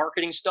ninja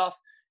marketing stuff.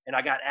 And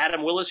I got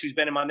Adam Willis, who's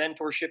been in my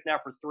mentorship now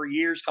for 3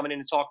 years, coming in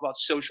to talk about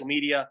social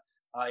media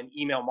and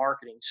email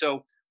marketing.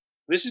 So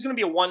this is going to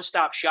be a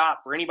one-stop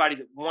shop for anybody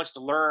that wants to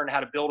learn how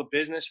to build a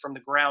business from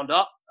the ground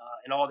up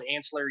and all the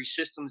ancillary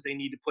systems they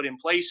need to put in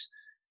place.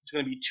 It's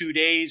going to be 2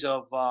 days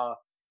of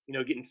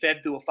getting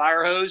fed through a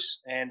fire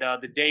hose, and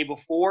the day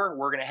before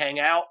we're going to hang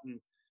out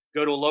and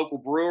go to a local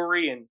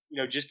brewery and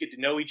just get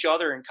to know each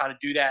other and kind of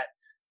do that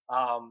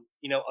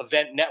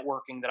event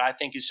networking that I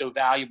think is so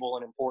valuable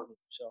and important.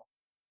 So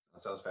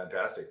that sounds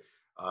fantastic.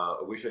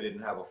 I wish I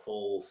didn't have a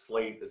full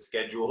slate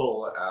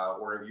schedule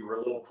where if you were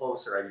a little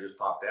closer, I could just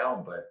pop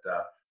down. But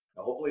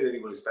hopefully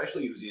anyone,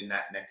 especially who's in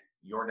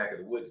your neck of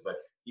the woods. But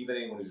even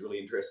anyone who's really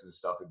interested in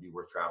stuff, it'd be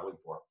worth traveling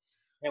for.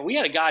 And we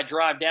had a guy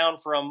drive down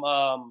from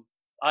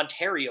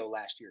Ontario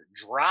last year,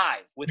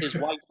 drive with his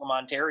wife from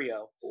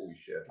Ontario. Holy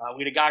shit.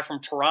 We had a guy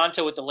from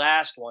Toronto at the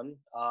last one,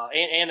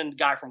 and a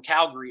guy from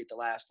Calgary at the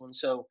last one.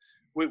 So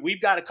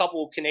we've got a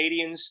couple of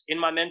Canadians in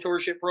my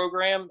mentorship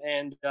program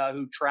and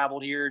who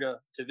traveled here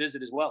to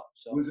visit as well.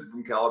 So who's it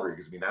from Calgary?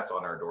 Because I mean, that's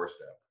on our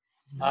doorstep.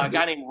 A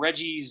guy named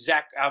Reggie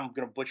Zach. I'm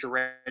gonna butcher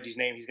Reggie's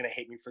name. He's gonna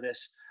hate me for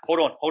this. Hold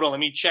on. Let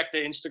me check the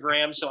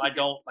Instagram so I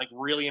don't like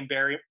really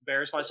embarrass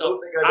myself.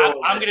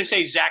 I'm gonna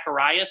say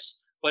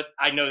Zacharias, but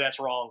I know that's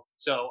wrong.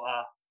 So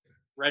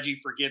Reggie,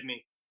 forgive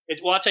me.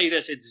 I'll tell you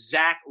this. It's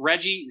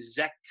Reggie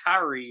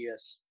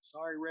Zacharias.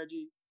 Sorry,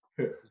 Reggie.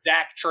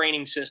 Zach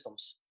Training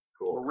Systems.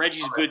 Cool. Well,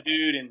 Reggie's a good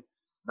dude, and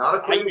not a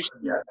clue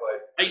yet,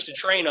 but I used to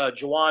train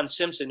Juwan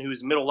Simpson,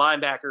 who's a middle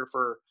linebacker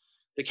for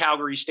the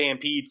Calgary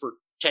Stampede for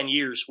 10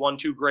 years, won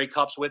 2 Grey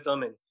Cups with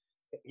them, and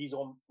he's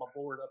on my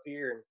board up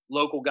here, and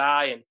local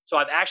guy. And so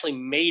I've actually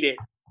made it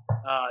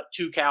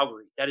to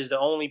Calgary. That is the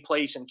only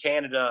place in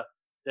Canada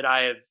that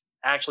I have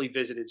actually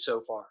visited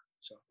so far.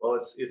 So well,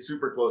 it's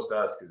super close to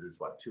us because it's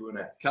what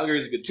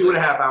Calgary's a good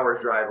 2.5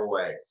 hours drive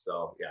away.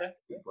 So yeah,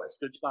 good place.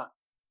 Good spot.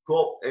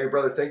 Cool. Hey,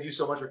 brother, thank you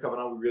so much for coming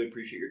on. We really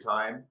appreciate your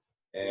time.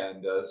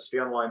 And stay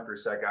on the line for a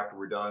sec after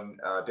we're done.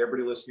 To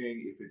everybody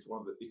listening, if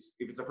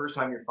it's the first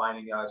time you're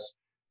finding us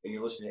and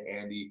you're listening to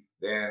Andy,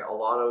 then a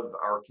lot of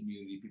our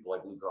community, people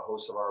like Luca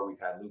Hosovar, we've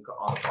had Luca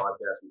on the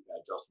podcast, we've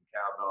had Justin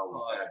Kavanaugh,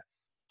 we've had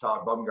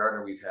Todd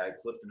Bumgarner, we've had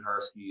Clifton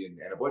Harsky, and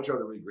a bunch of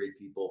other really great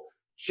people.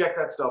 Check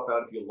that stuff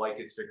out. If you like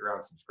it, stick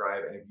around,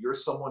 subscribe. And if you're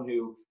someone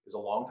who is a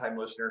longtime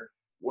listener,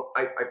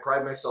 I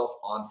pride myself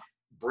on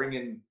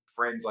bringing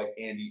friends like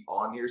Andy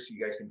on here so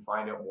you guys can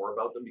find out more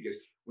about them, because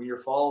when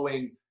you're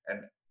following,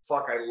 and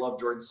I love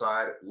Jordan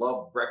Side,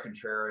 love Brett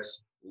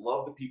Contreras,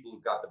 love the people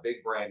who've got the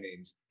big brand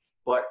names,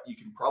 but you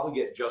can probably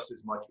get just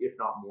as much, if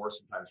not more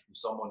sometimes, from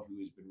someone who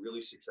has been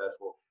really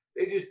successful.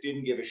 They just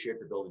didn't give a shit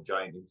to build a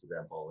giant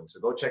Instagram following. So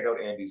go check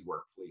out Andy's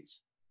work,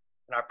 please.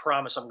 And I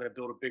promise I'm going to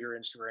build a bigger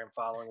Instagram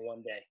following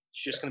one day.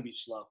 It's just going to be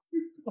slow.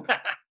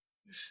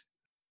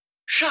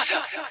 Shut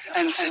up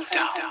and sit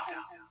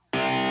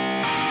down.